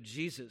scapegoated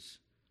Jesus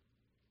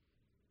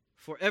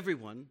for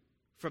everyone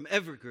from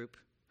every group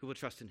who will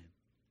trust in him.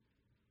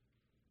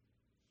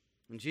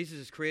 And Jesus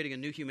is creating a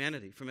new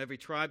humanity from every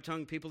tribe,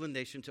 tongue, people, and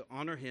nation to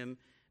honor him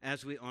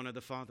as we honor the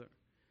Father.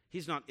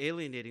 He's not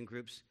alienating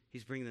groups,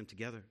 he's bringing them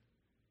together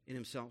in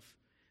himself.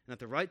 And at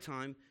the right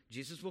time,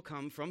 Jesus will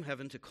come from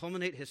heaven to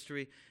culminate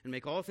history and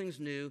make all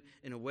things new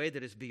in a way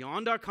that is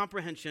beyond our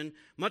comprehension,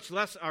 much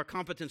less our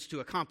competence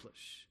to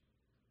accomplish.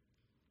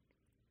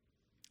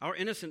 Our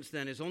innocence,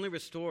 then, is only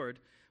restored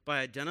by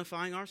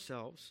identifying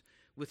ourselves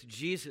with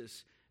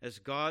Jesus as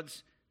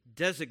God's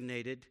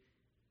designated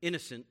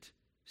innocent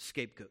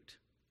scapegoat.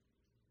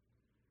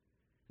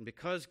 And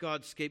because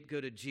God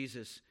scapegoated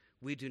Jesus,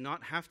 we do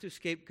not have to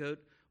scapegoat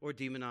or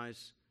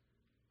demonize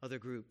other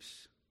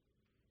groups.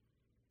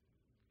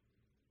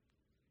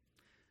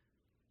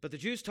 But the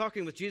Jews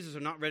talking with Jesus are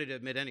not ready to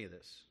admit any of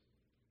this.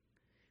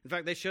 In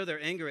fact, they show their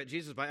anger at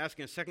Jesus by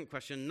asking a second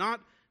question, not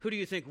who do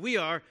you think we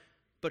are,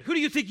 but who do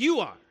you think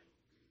you are?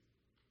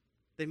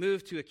 They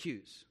move to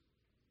accuse.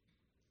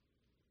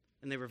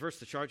 And they reverse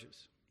the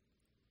charges.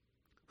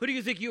 Who do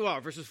you think you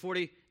are? Verses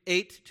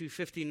 48 to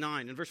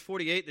 59. In verse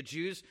 48, the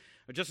Jews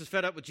are just as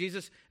fed up with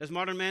Jesus as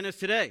modern man is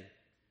today.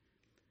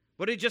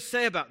 What did he just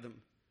say about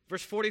them?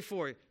 Verse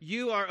 44,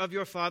 you are of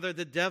your father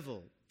the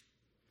devil.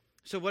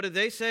 So what did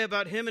they say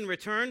about him in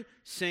return?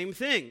 Same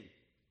thing.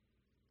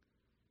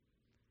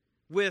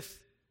 With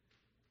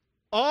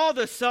all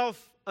the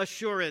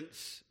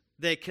self-assurance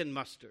they can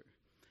muster.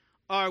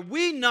 Are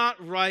we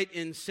not right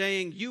in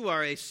saying you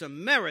are a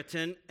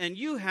Samaritan and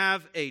you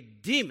have a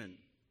demon?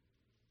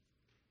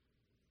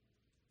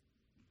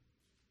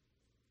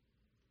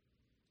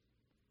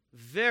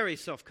 Very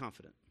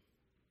self-confident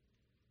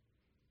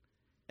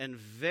and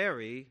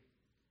very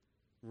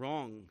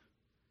wrong.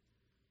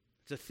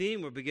 It's a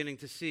theme we're beginning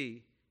to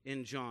see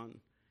in John.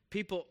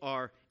 People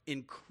are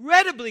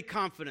incredibly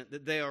confident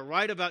that they are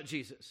right about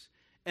Jesus,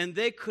 and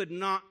they could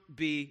not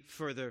be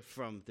further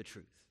from the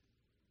truth.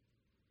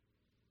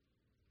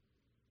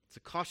 It's a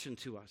caution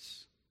to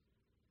us.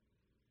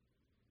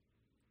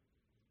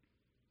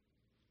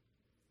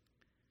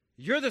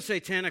 You're the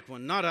satanic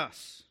one, not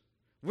us.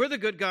 We're the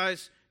good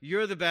guys.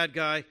 You're the bad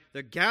guy.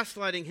 They're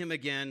gaslighting him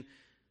again.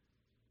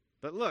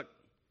 But look,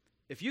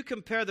 if you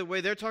compare the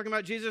way they're talking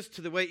about Jesus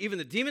to the way even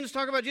the demons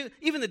talk about Jesus,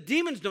 even the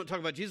demons don't talk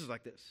about Jesus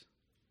like this.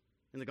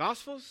 In the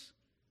Gospels,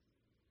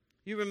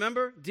 you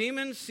remember,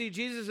 demons see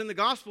Jesus in the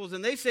Gospels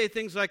and they say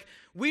things like,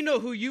 we know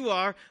who you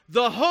are,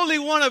 the Holy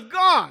One of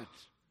God.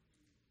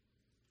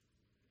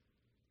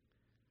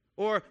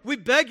 Or, we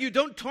beg you,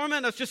 don't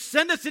torment us, just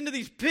send us into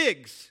these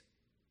pigs.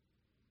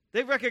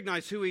 They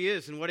recognize who he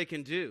is and what he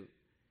can do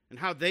and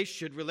how they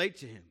should relate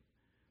to him.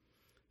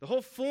 The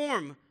whole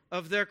form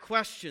of their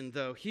question,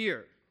 though,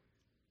 here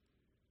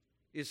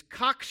is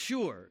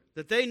cocksure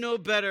that they know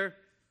better.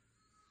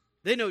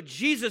 They know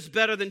Jesus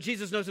better than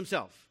Jesus knows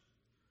himself.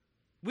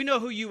 We know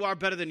who you are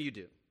better than you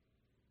do.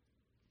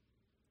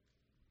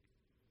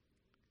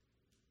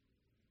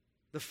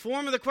 The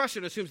form of the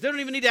question assumes they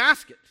don't even need to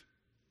ask it.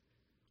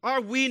 Are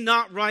we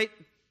not right?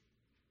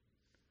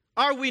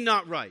 Are we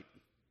not right?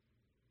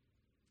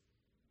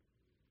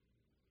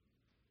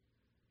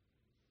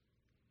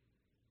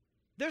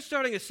 They're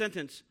starting a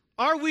sentence,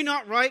 are we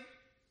not right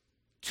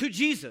to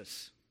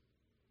Jesus?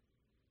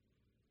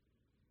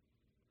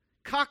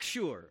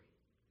 Cocksure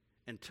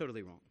and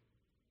totally wrong.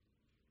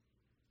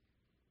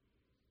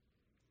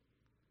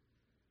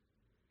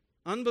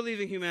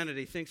 Unbelieving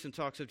humanity thinks and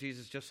talks of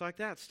Jesus just like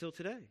that still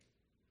today.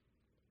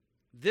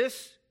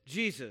 This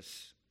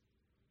Jesus,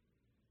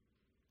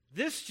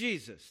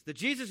 the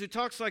Jesus who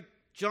talks like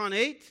John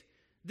 8,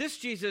 this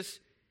Jesus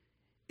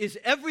is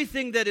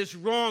everything that is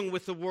wrong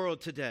with the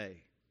world today.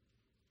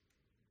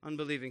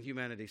 Unbelieving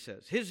humanity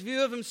says. His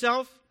view of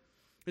himself,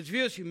 his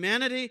view of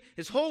humanity,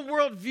 his whole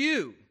world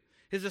view,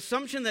 his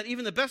assumption that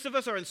even the best of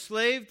us are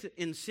enslaved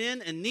in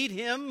sin and need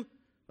him,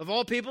 of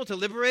all people, to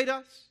liberate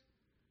us.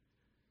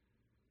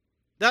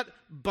 That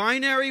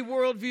binary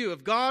worldview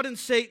of God and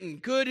Satan,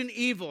 good and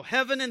evil,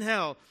 heaven and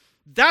hell,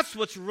 that's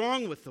what's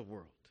wrong with the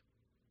world.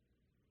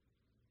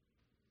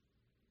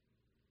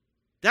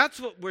 That's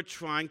what we're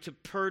trying to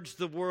purge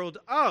the world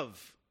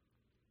of.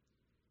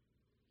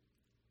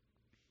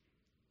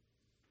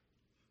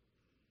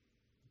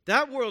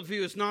 That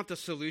worldview is not the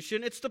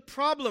solution. It's the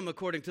problem,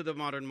 according to the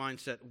modern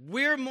mindset.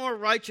 We're more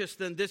righteous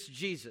than this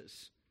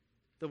Jesus,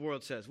 the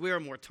world says. We are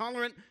more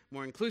tolerant,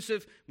 more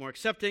inclusive, more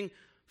accepting,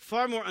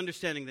 far more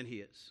understanding than he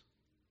is.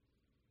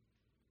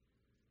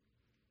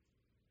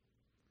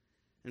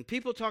 And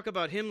people talk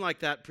about him like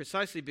that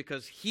precisely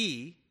because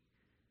he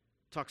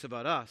talks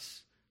about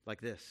us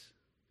like this.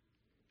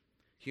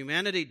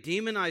 Humanity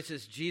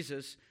demonizes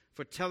Jesus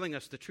for telling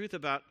us the truth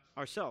about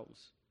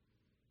ourselves.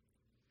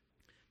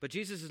 But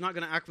Jesus is not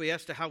going to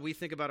acquiesce to how we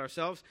think about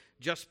ourselves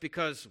just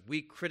because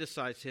we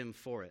criticize him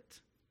for it.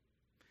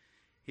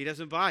 He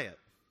doesn't buy it.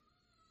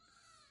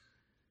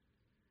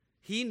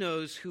 He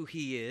knows who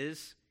he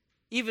is,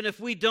 even if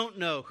we don't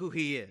know who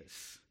he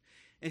is.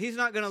 And he's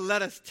not going to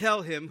let us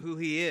tell him who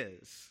he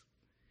is.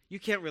 You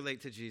can't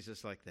relate to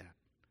Jesus like that.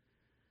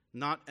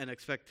 Not and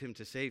expect him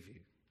to save you.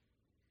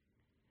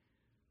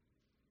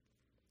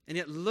 And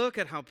yet look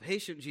at how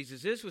patient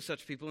Jesus is with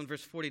such people in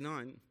verse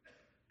 49.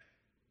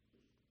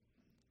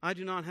 I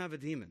do not have a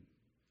demon,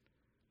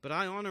 but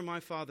I honor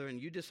my Father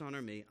and you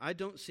dishonor me. I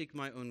don't seek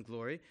my own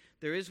glory.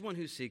 There is one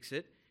who seeks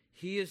it.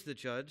 He is the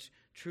judge.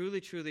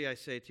 Truly, truly, I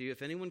say to you,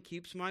 if anyone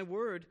keeps my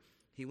word,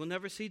 he will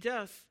never see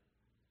death.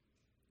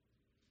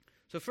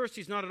 So first,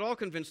 he's not at all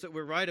convinced that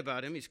we're right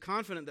about him. He's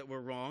confident that we're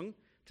wrong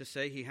to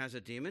say he has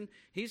a demon.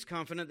 He's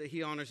confident that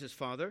he honors his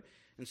Father.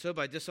 And so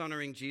by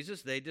dishonoring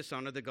Jesus, they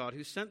dishonor the God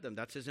who sent them.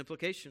 That's his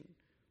implication.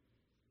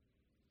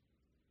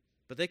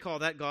 But they call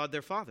that God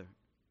their Father.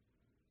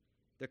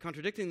 They're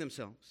contradicting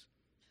themselves.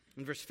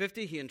 In verse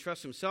 50, he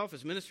entrusts himself,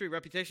 his ministry,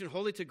 reputation,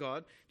 wholly to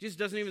God. Jesus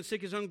doesn't even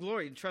seek his own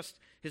glory. He trusts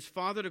his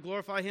Father to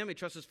glorify him. He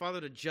trusts his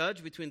Father to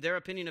judge between their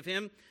opinion of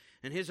him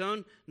and his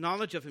own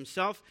knowledge of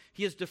himself.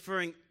 He is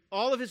deferring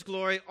all of his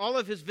glory, all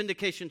of his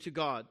vindication to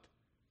God.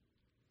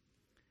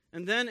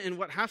 And then in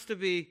what has to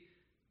be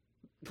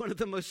one of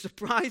the most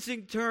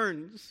surprising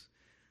turns,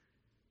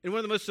 in one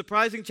of the most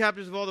surprising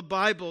chapters of all the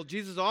Bible,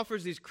 Jesus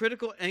offers these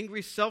critical,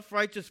 angry,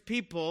 self-righteous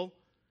people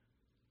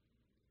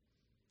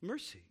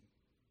mercy.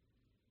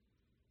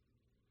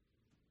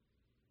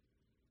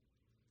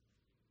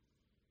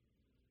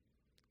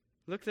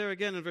 Look there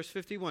again in verse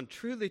 51.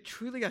 Truly,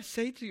 truly, I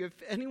say to you,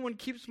 if anyone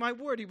keeps my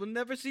word, he will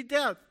never see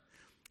death.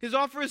 His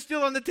offer is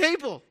still on the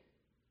table.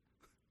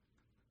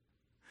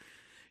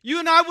 You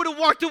and I would have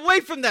walked away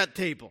from that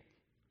table.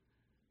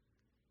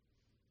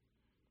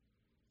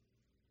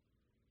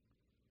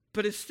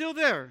 But it's still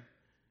there.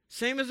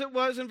 Same as it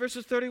was in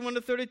verses 31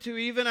 to 32,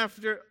 even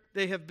after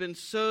they have been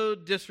so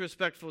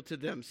disrespectful to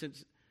him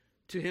since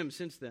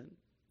then.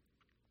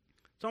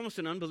 It's almost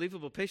an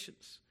unbelievable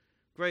patience,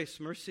 grace,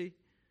 mercy,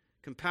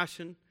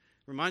 compassion.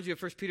 Reminds you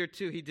of 1 Peter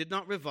 2. He did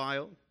not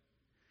revile,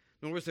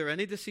 nor was there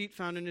any deceit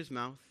found in his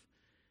mouth,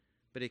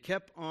 but he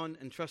kept on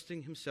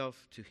entrusting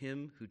himself to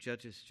him who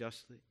judges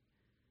justly.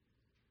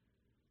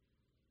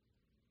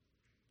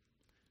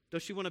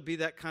 Don't you want to be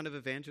that kind of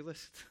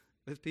evangelist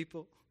with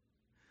people?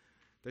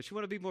 Don't you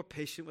want to be more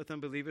patient with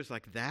unbelievers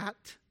like that?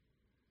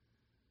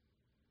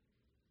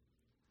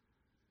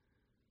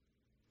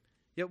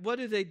 Yet what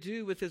do they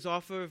do with his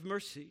offer of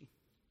mercy?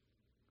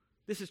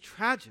 This is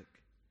tragic.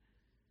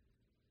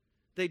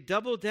 They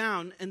double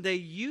down and they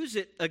use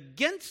it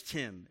against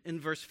him in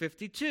verse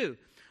 52.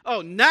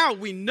 Oh, now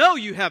we know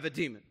you have a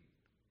demon.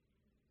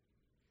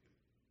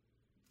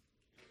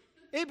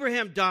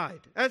 Abraham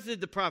died, as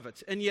did the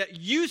prophets, and yet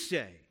you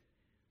say,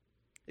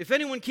 if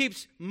anyone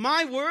keeps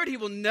my word, he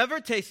will never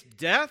taste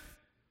death.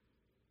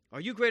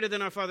 Are you greater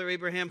than our father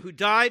Abraham, who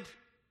died?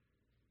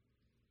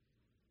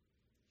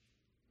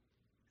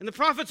 And the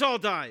prophets all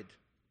died.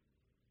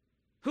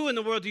 Who in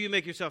the world do you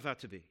make yourself out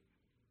to be?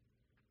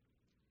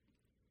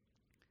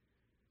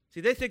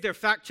 See, they think they're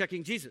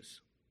fact-checking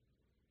Jesus.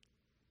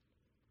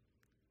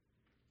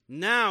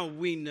 Now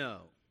we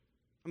know.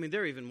 I mean,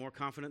 they're even more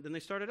confident than they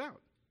started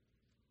out.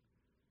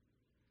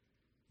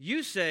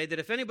 You say that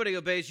if anybody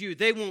obeys you,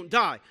 they won't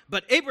die.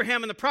 But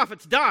Abraham and the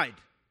prophets died.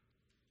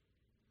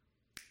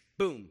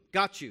 Boom,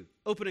 got you.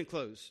 Open and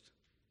closed.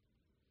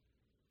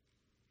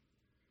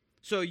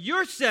 So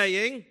you're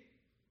saying,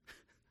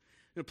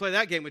 I'm going to play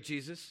that game with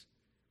Jesus.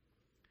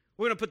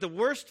 We're going to put the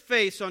worst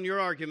face on your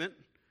argument.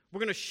 We're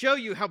going to show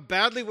you how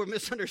badly we're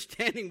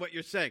misunderstanding what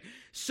you're saying.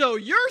 So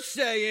you're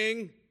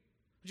saying,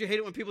 would you hate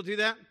it when people do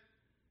that?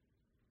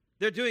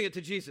 They're doing it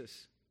to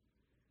Jesus.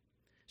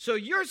 So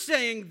you're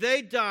saying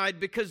they died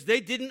because they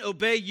didn't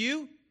obey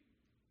you?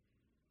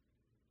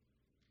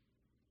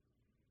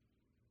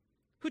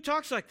 Who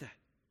talks like that?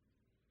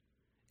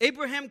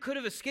 Abraham could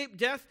have escaped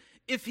death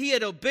if he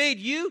had obeyed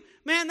you?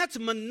 Man, that's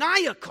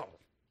maniacal.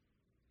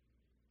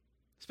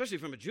 Especially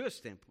from a Jewish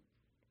standpoint.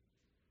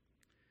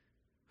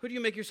 Who do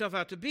you make yourself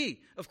out to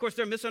be? Of course,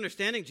 they're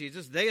misunderstanding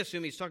Jesus. They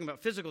assume he's talking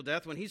about physical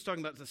death when he's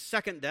talking about the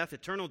second death,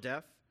 eternal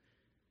death,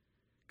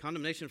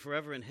 condemnation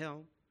forever in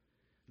hell.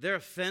 They're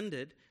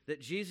offended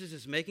that Jesus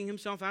is making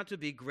himself out to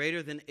be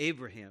greater than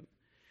Abraham.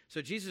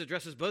 So Jesus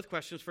addresses both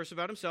questions, first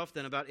about himself,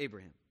 then about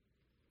Abraham.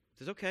 He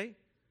says, okay,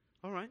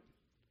 all right,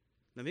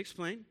 let me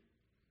explain.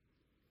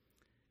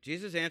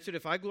 Jesus answered,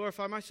 if I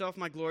glorify myself,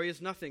 my glory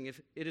is nothing.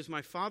 If it is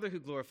my Father who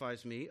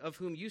glorifies me, of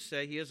whom you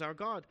say he is our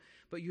God.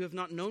 But you have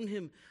not known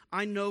him.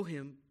 I know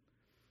him.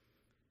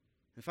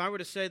 If I were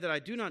to say that I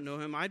do not know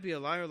him, I'd be a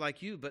liar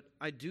like you, but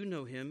I do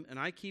know him, and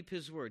I keep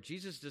his word.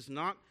 Jesus does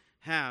not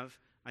have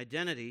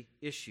identity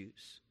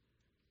issues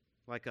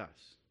like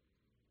us.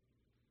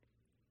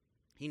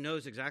 He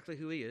knows exactly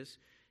who he is.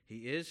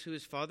 He is who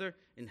his Father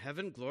in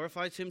heaven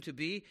glorifies him to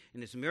be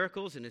in his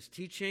miracles, in his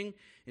teaching,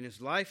 in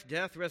his life,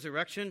 death,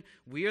 resurrection.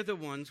 We are the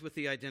ones with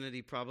the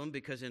identity problem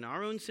because in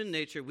our own sin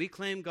nature, we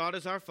claim God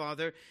as our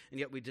Father, and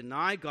yet we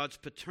deny God's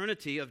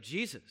paternity of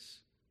Jesus.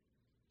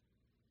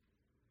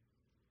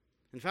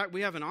 In fact,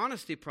 we have an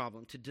honesty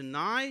problem. To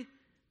deny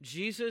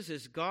Jesus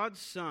as God's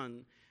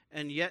Son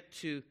and yet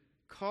to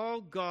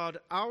call God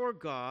our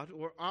God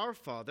or our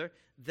Father,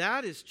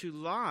 that is to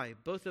lie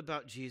both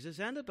about Jesus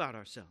and about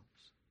ourselves.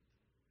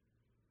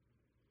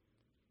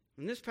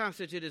 In this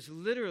passage, it is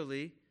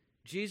literally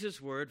Jesus'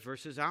 word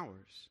versus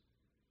ours.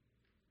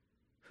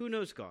 Who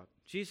knows God?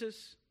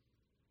 Jesus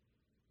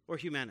or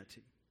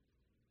humanity?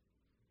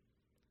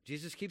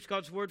 Jesus keeps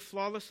God's word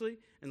flawlessly.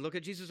 And look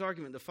at Jesus'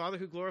 argument. The Father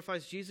who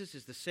glorifies Jesus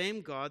is the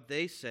same God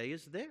they say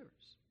is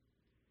theirs.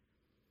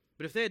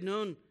 But if they had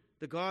known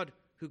the God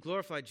who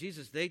glorified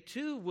Jesus, they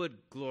too would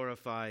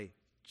glorify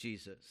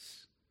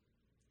Jesus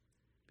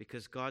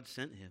because God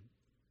sent him.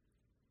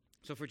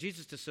 So for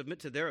Jesus to submit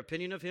to their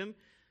opinion of him,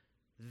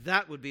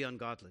 that would be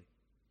ungodly.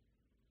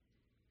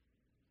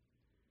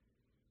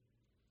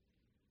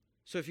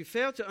 So if you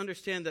fail to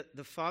understand that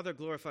the Father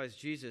glorifies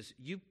Jesus,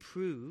 you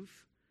prove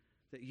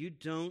that you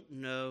don't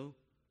know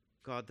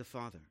God the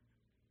Father.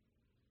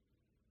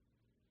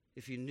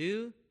 If you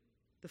knew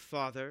the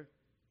Father,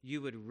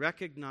 you would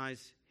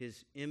recognize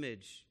his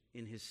image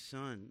in his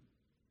Son.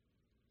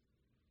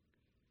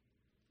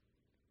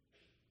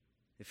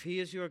 If he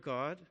is your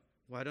God,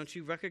 why don't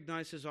you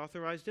recognize his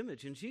authorized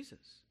image in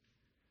Jesus?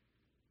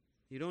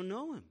 You don't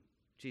know him,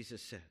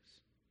 Jesus says.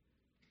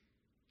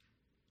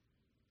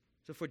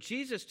 So for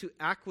Jesus to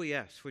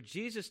acquiesce, for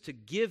Jesus to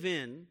give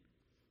in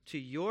to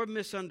your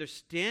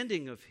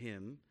misunderstanding of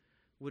him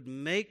would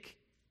make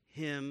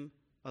him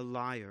a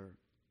liar.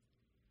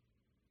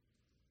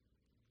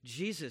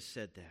 Jesus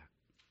said that.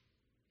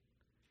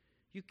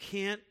 You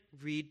can't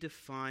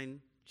redefine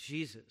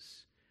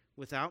Jesus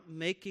without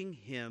making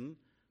him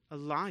a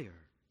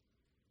liar.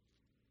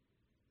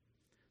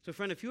 So,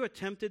 friend, if you are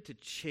tempted to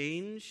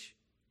change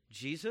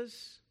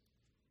Jesus,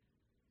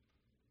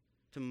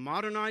 to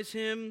modernize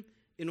him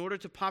in order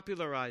to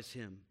popularize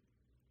him,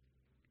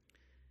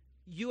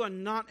 you are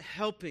not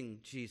helping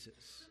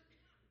Jesus.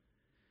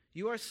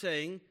 You are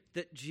saying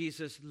that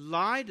Jesus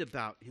lied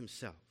about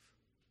himself.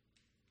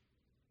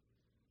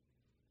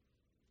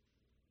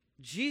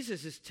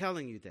 Jesus is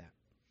telling you that.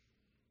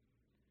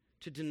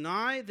 To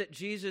deny that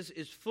Jesus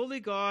is fully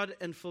God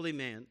and fully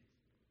man,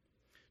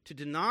 to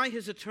deny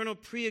his eternal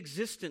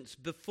pre-existence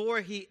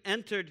before he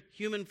entered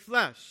human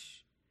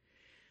flesh,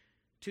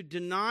 to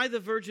deny the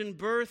virgin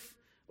birth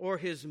or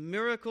his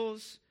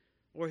miracles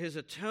or his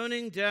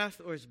atoning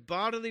death or his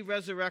bodily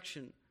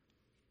resurrection,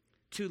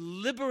 to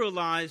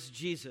liberalize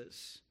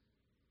Jesus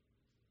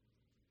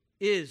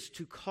is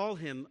to call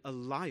him a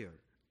liar,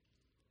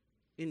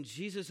 in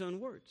Jesus' own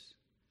words.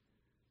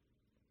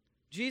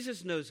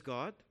 Jesus knows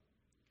God,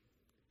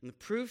 and the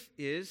proof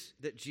is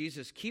that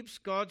Jesus keeps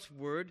God's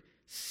word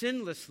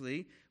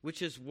sinlessly,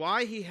 which is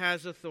why he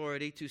has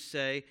authority to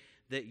say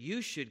that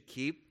you should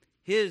keep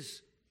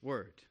his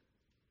word.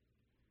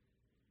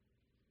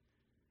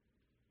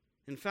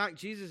 In fact,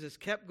 Jesus has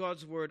kept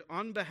God's word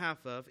on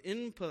behalf of,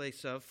 in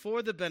place of,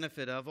 for the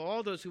benefit of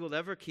all those who will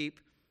ever keep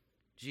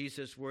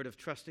Jesus' word of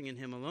trusting in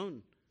him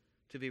alone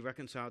to be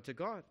reconciled to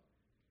God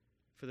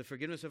for the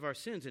forgiveness of our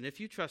sins. And if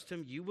you trust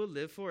him, you will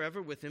live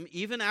forever with him,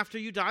 even after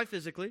you die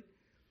physically,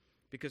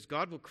 because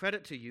God will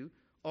credit to you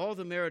all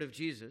the merit of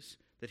Jesus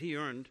that he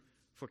earned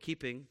for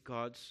keeping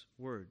God's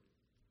word.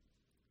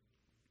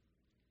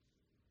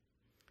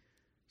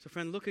 So,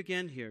 friend, look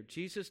again here.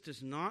 Jesus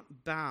does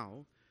not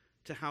bow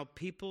to how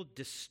people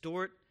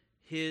distort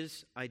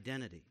his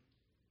identity.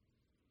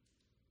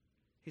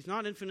 He's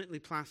not infinitely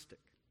plastic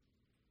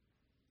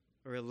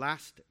or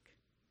elastic.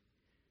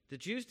 The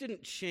Jews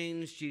didn't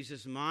change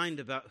Jesus' mind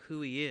about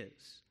who he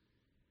is.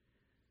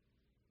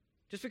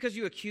 Just because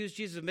you accuse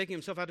Jesus of making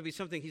himself out to be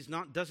something he's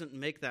not doesn't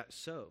make that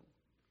so.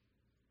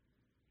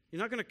 You're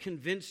not going to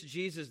convince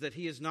Jesus that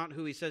he is not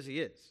who he says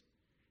he is.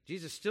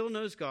 Jesus still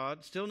knows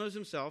God, still knows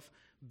himself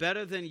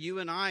better than you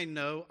and I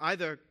know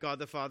either God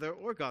the Father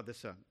or God the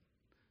Son.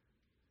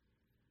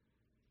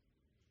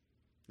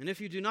 And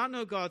if you do not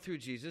know God through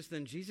Jesus,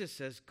 then Jesus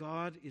says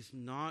God is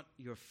not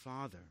your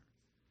Father.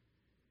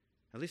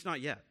 At least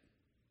not yet.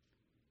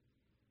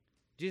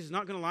 Jesus is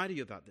not going to lie to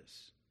you about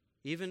this,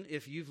 even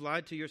if you've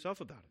lied to yourself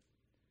about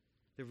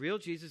it. The real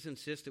Jesus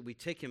insists that we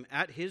take him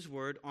at his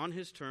word, on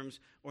his terms,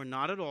 or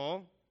not at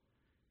all,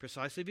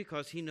 precisely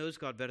because he knows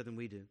God better than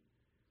we do.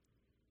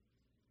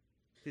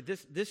 See,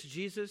 this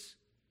Jesus,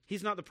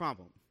 he's not the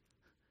problem.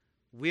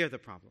 We're the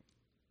problem.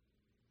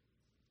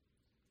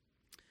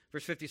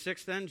 Verse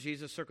 56, then,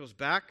 Jesus circles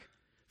back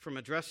from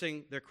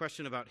addressing their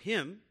question about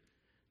him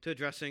to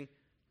addressing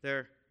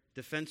their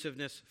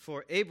defensiveness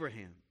for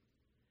Abraham.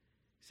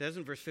 He says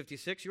in verse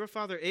 56, your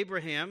father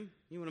Abraham,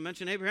 you want to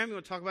mention Abraham? You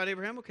want to talk about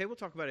Abraham? Okay, we'll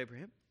talk about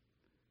Abraham.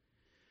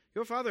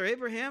 Your father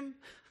Abraham,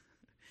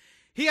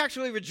 he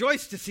actually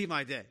rejoiced to see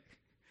my day.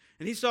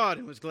 And he saw it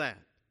and was glad.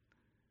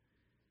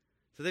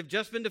 So they've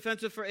just been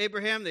defensive for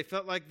Abraham. They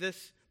felt like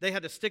they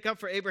had to stick up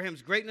for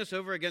Abraham's greatness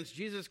over against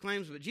Jesus'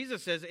 claims. But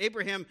Jesus says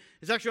Abraham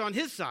is actually on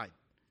his side.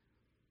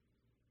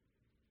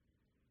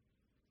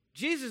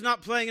 Jesus is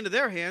not playing into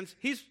their hands.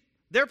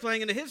 They're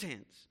playing into his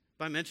hands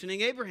by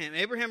mentioning Abraham.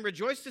 Abraham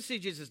rejoiced to see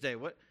Jesus' day.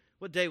 What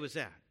day was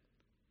that?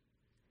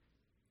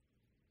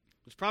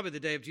 It was probably the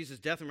day of Jesus'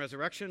 death and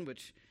resurrection,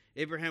 which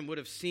Abraham would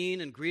have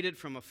seen and greeted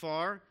from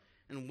afar.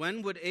 And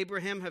when would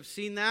Abraham have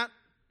seen that?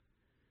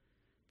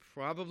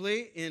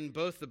 Probably in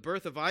both the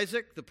birth of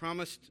Isaac, the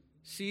promised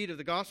seed of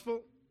the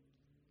gospel,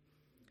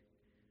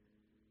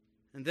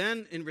 and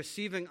then in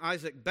receiving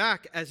Isaac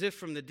back as if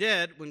from the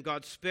dead when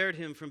God spared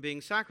him from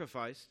being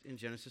sacrificed in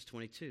Genesis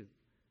 22.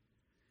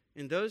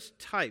 In those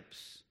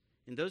types,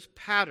 in those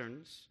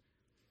patterns,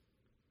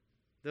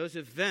 those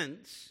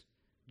events,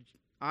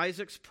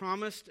 Isaac's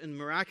promised and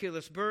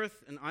miraculous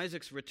birth and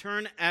Isaac's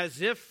return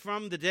as if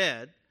from the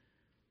dead,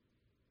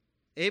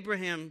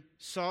 Abraham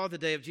saw the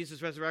day of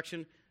Jesus'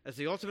 resurrection as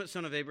the ultimate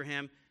son of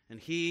Abraham, and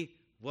he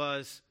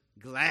was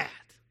glad.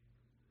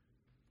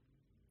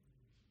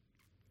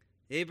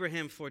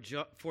 Abraham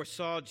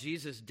foresaw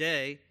Jesus'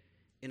 day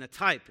in a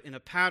type, in a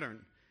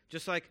pattern,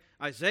 just like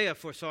Isaiah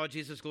foresaw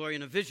Jesus' glory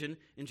in a vision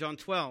in John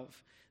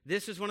 12.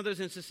 This is one of those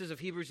instances of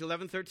Hebrews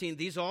 11:13.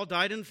 These all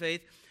died in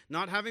faith,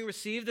 not having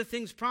received the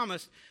things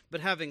promised,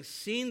 but having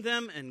seen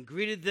them and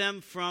greeted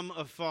them from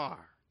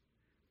afar.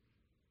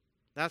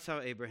 That's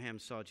how Abraham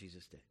saw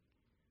Jesus' day.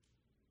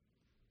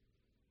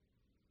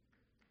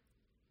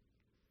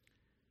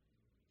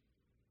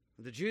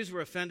 The Jews were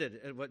offended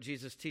at what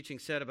Jesus' teaching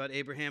said about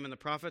Abraham and the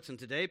prophets, and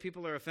today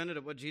people are offended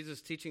at what Jesus'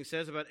 teaching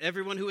says about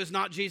everyone who is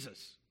not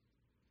Jesus.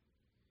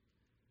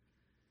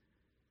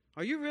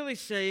 Are you really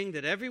saying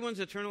that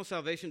everyone's eternal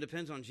salvation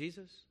depends on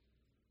Jesus?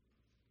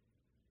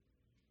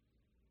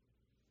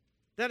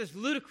 That is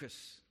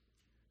ludicrous.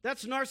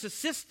 That's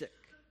narcissistic.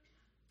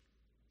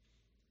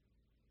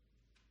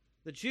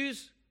 The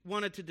Jews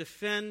wanted to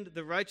defend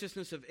the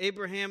righteousness of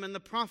Abraham and the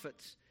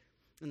prophets.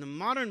 And the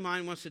modern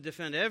mind wants to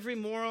defend every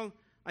moral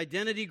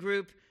identity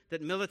group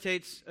that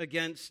militates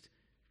against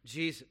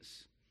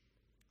Jesus.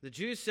 The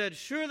Jews said,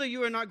 surely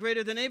you are not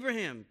greater than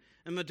Abraham.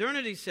 And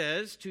modernity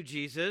says to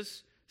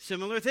Jesus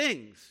similar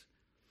things.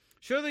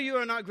 Surely you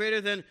are not greater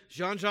than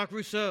Jean-Jacques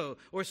Rousseau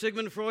or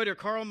Sigmund Freud or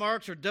Karl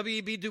Marx or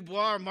W.E.B. Du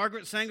Bois or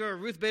Margaret Sanger or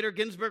Ruth Bader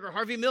Ginsburg or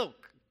Harvey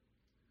Milk.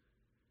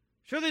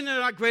 Surely they're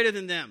not greater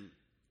than them.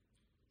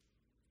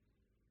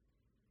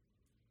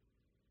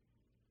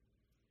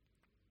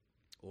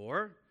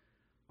 Or,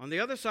 on the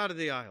other side of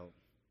the aisle,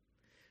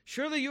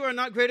 surely you are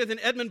not greater than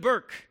Edmund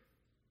Burke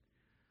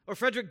or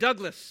Frederick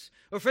Douglass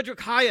or Friedrich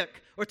Hayek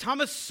or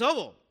Thomas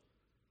Sowell.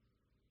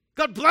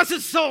 God bless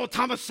his soul,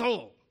 Thomas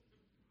Sowell.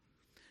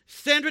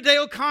 Sandra Day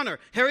O'Connor,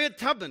 Harriet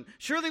Tubman.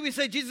 Surely we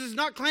say Jesus is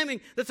not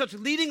claiming that such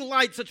leading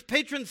lights, such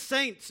patron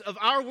saints of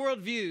our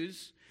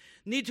worldviews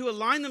need to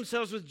align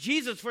themselves with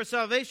Jesus for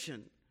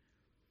salvation.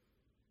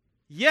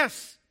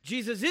 Yes,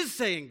 Jesus is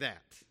saying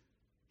that.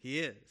 He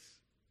is.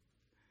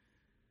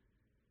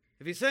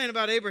 If he's saying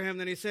about Abraham,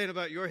 then he's saying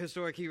about your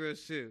historic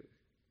heroes too.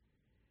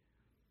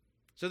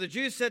 So the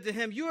Jews said to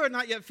him, you are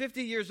not yet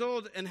 50 years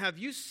old, and have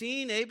you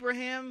seen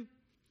Abraham?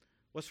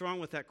 What's wrong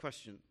with that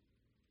question?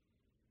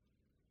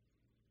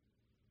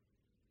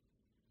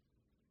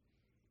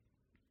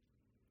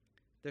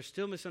 They're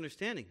still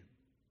misunderstanding him.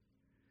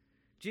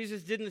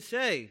 Jesus didn't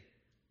say,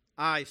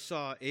 I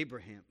saw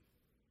Abraham.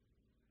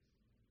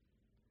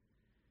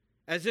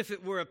 As if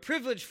it were a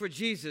privilege for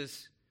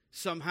Jesus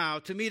somehow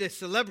to meet a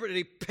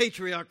celebrity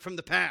patriarch from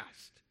the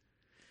past.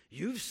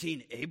 You've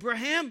seen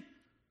Abraham?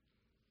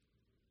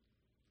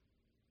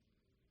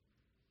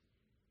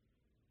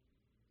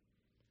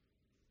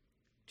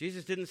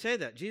 Jesus didn't say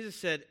that. Jesus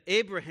said,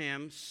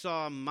 Abraham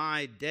saw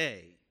my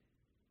day.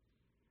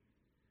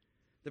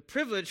 The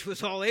privilege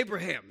was all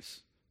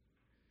Abraham's.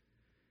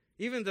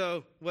 Even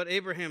though what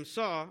Abraham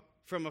saw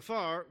from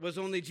afar was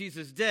only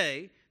Jesus'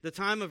 day, the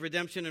time of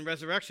redemption and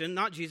resurrection,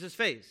 not Jesus'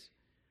 face.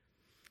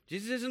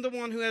 Jesus isn't the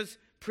one who has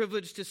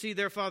privilege to see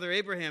their father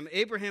Abraham.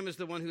 Abraham is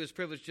the one who is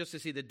privileged just to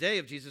see the day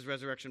of Jesus'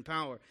 resurrection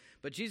power.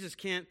 But Jesus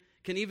can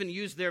even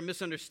use their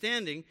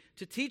misunderstanding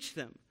to teach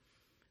them.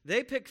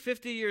 They pick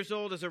 50 years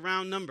old as a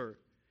round number.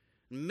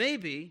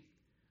 Maybe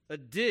a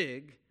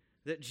dig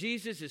that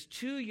Jesus is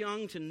too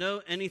young to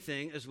know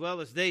anything as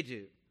well as they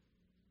do.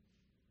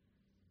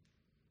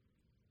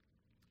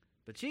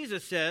 But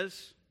Jesus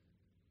says,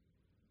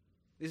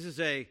 this is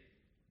a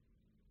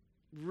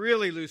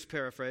really loose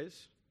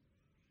paraphrase,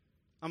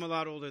 I'm a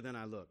lot older than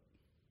I look.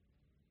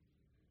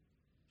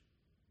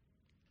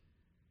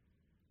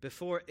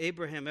 Before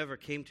Abraham ever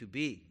came to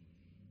be,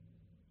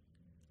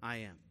 I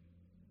am.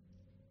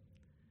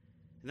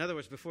 In other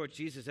words, before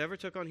Jesus ever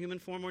took on human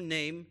form or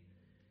name,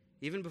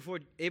 even before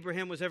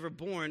Abraham was ever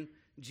born,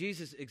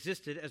 Jesus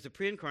existed as the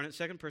pre-incarnate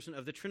second person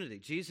of the Trinity.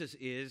 Jesus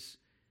is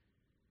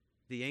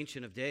the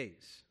Ancient of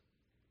Days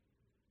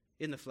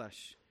in the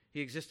flesh. He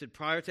existed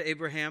prior to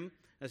Abraham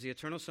as the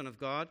eternal Son of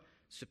God,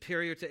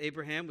 superior to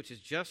Abraham, which is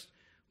just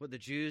what the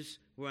Jews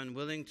were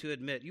unwilling to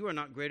admit. You are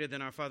not greater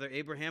than our father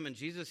Abraham. And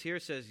Jesus here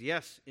says,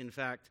 yes, in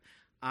fact,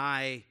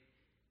 I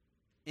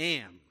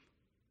am.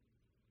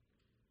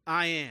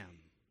 I am.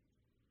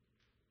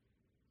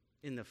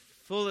 In the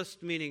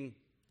fullest meaning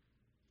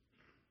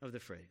of the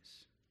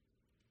phrase.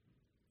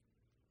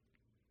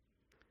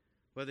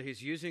 Whether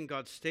he's using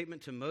God's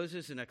statement to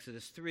Moses in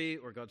Exodus 3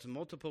 or God's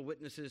multiple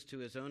witnesses to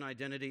his own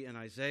identity in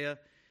Isaiah,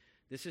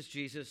 this is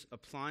Jesus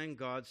applying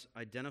God's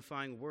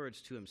identifying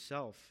words to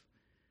himself.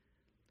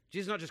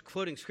 Jesus is not just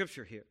quoting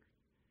Scripture here.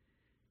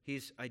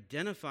 He's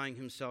identifying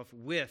himself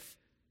with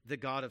the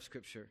God of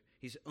Scripture.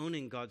 He's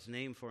owning God's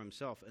name for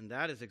himself. And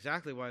that is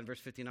exactly why in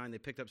verse 59 they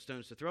picked up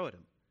stones to throw at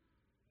him.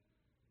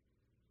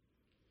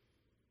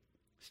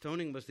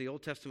 Stoning was the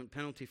Old Testament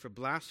penalty for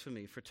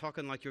blasphemy, for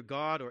talking like you're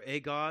God or a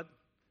God.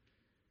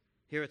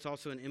 Here it's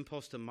also an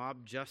impulse to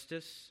mob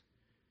justice.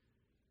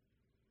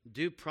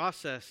 Due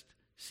process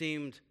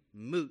seemed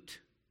moot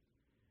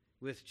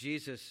with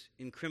Jesus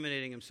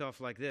incriminating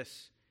himself like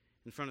this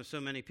in front of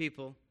so many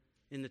people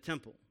in the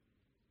temple.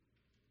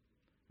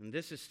 And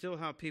this is still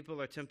how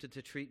people are tempted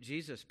to treat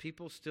Jesus.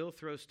 People still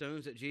throw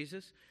stones at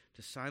Jesus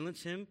to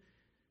silence him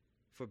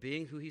for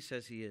being who he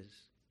says he is.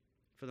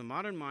 For the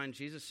modern mind,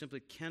 Jesus simply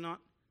cannot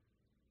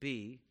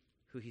be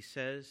who he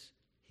says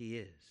he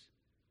is.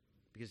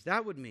 Because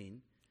that would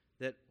mean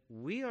that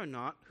we are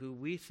not who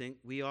we think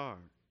we are.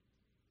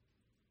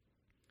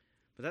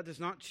 But that does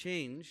not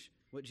change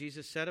what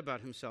Jesus said about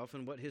himself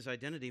and what his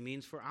identity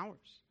means for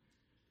ours.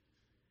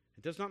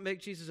 It does not make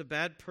Jesus a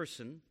bad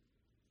person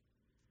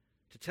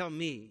to tell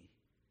me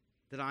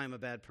that I am a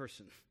bad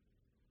person.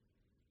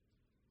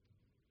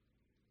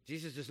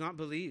 Jesus does not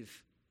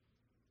believe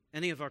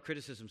any of our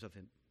criticisms of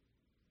him.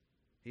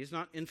 He is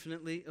not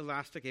infinitely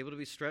elastic, able to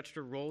be stretched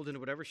or rolled into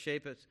whatever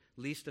shape is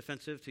least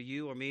offensive to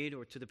you or me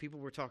or to the people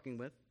we're talking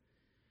with.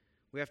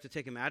 We have to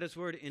take him at his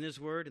word,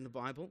 in the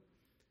Bible.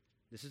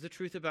 This is the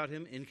truth about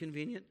him,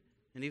 inconvenient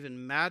and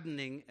even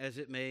maddening as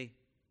it may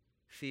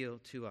feel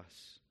to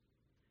us.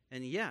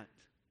 And yet,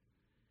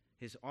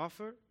 his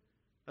offer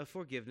of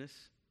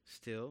forgiveness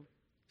still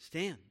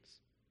stands.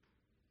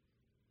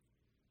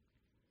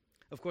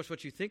 Of course,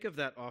 what you think of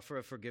that offer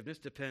of forgiveness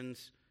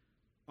depends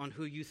on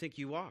who you think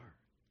you are.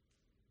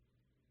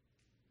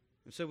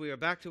 And so we are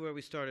back to where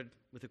we started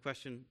with the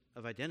question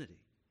of identity.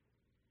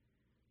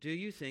 Do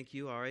you think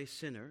you are a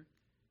sinner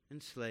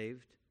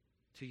enslaved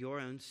to your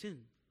own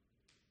sin?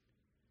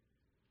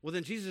 Well,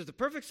 then Jesus is the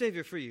perfect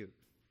Savior for you.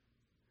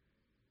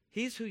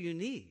 He's who you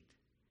need.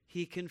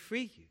 He can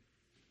free you.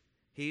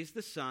 He's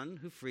the Son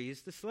who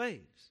frees the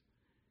slaves.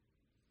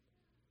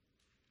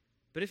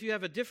 But if you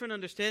have a different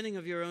understanding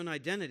of your own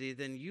identity,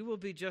 then you will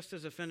be just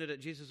as offended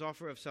at Jesus'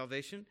 offer of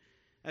salvation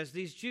as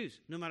these Jews,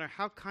 no matter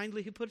how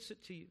kindly he puts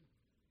it to you.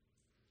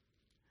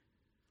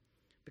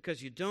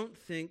 Because you don't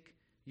think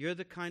you're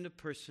the kind of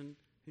person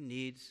who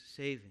needs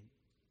saving.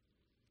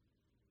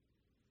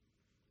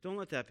 Don't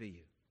let that be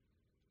you.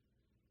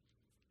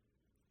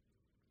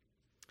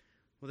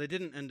 Well, they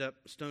didn't end up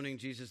stoning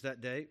Jesus that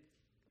day,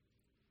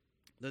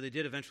 though they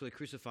did eventually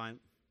crucify him.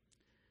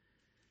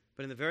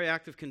 But in the very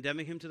act of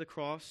condemning him to the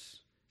cross,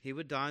 he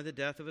would die the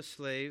death of a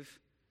slave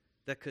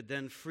that could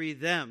then free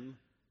them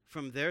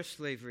from their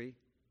slavery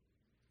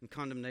and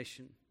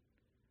condemnation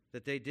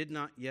that they did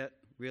not yet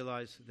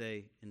realize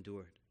they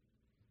endured.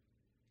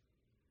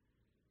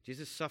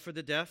 Jesus suffered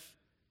the death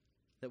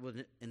that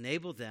would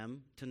enable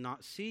them to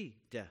not see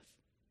death,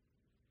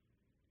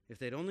 if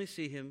they'd only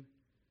see him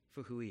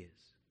for who he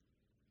is.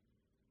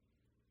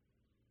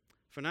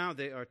 For now,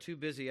 they are too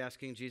busy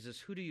asking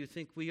Jesus, who do you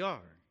think we are?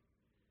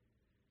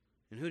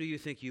 And who do you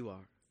think you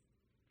are?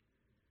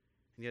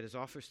 And yet his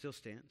offer still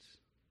stands.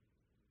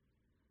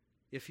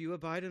 If you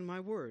abide in my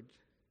word,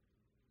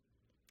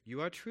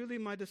 you are truly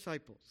my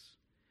disciples,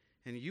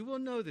 and you will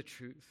know the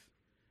truth,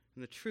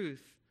 and the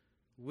truth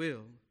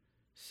will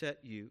set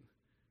you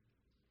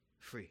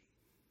free.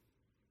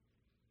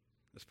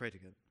 Let's pray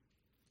together.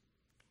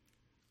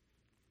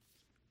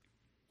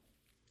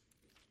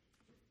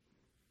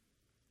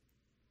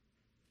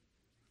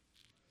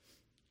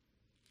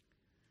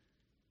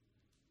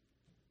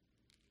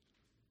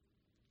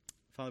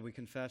 Father, we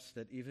confess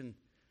that even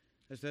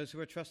as those who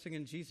are trusting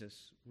in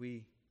Jesus,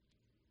 we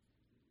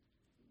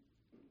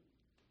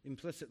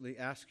implicitly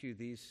ask you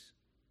these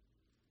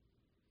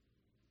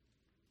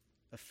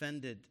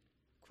offended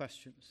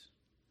questions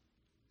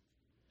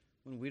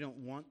when we don't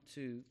want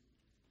to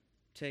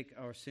take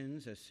our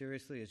sins as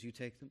seriously as you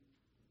take them.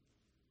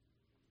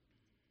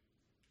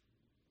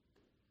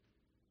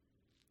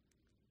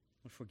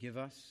 Lord, forgive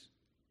us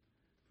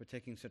for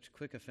taking such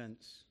quick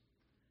offense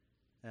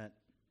at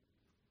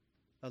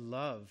a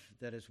love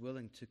that is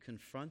willing to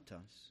confront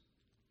us.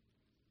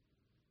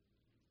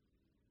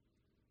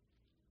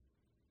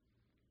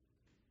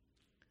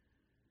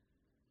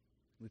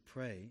 We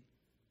pray,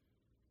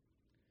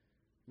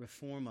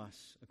 reform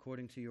us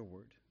according to your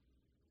word.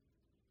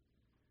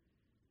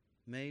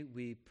 May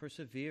we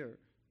persevere,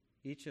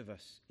 each of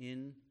us,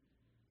 in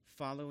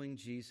following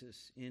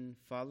Jesus, in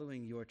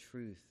following your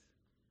truth.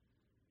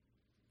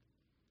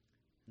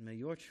 And may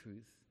your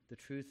truth, the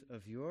truth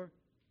of your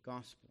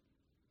gospel,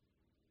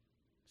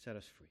 set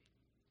us free.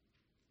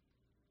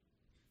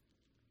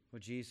 For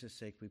Jesus'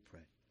 sake we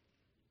pray.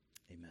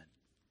 Amen.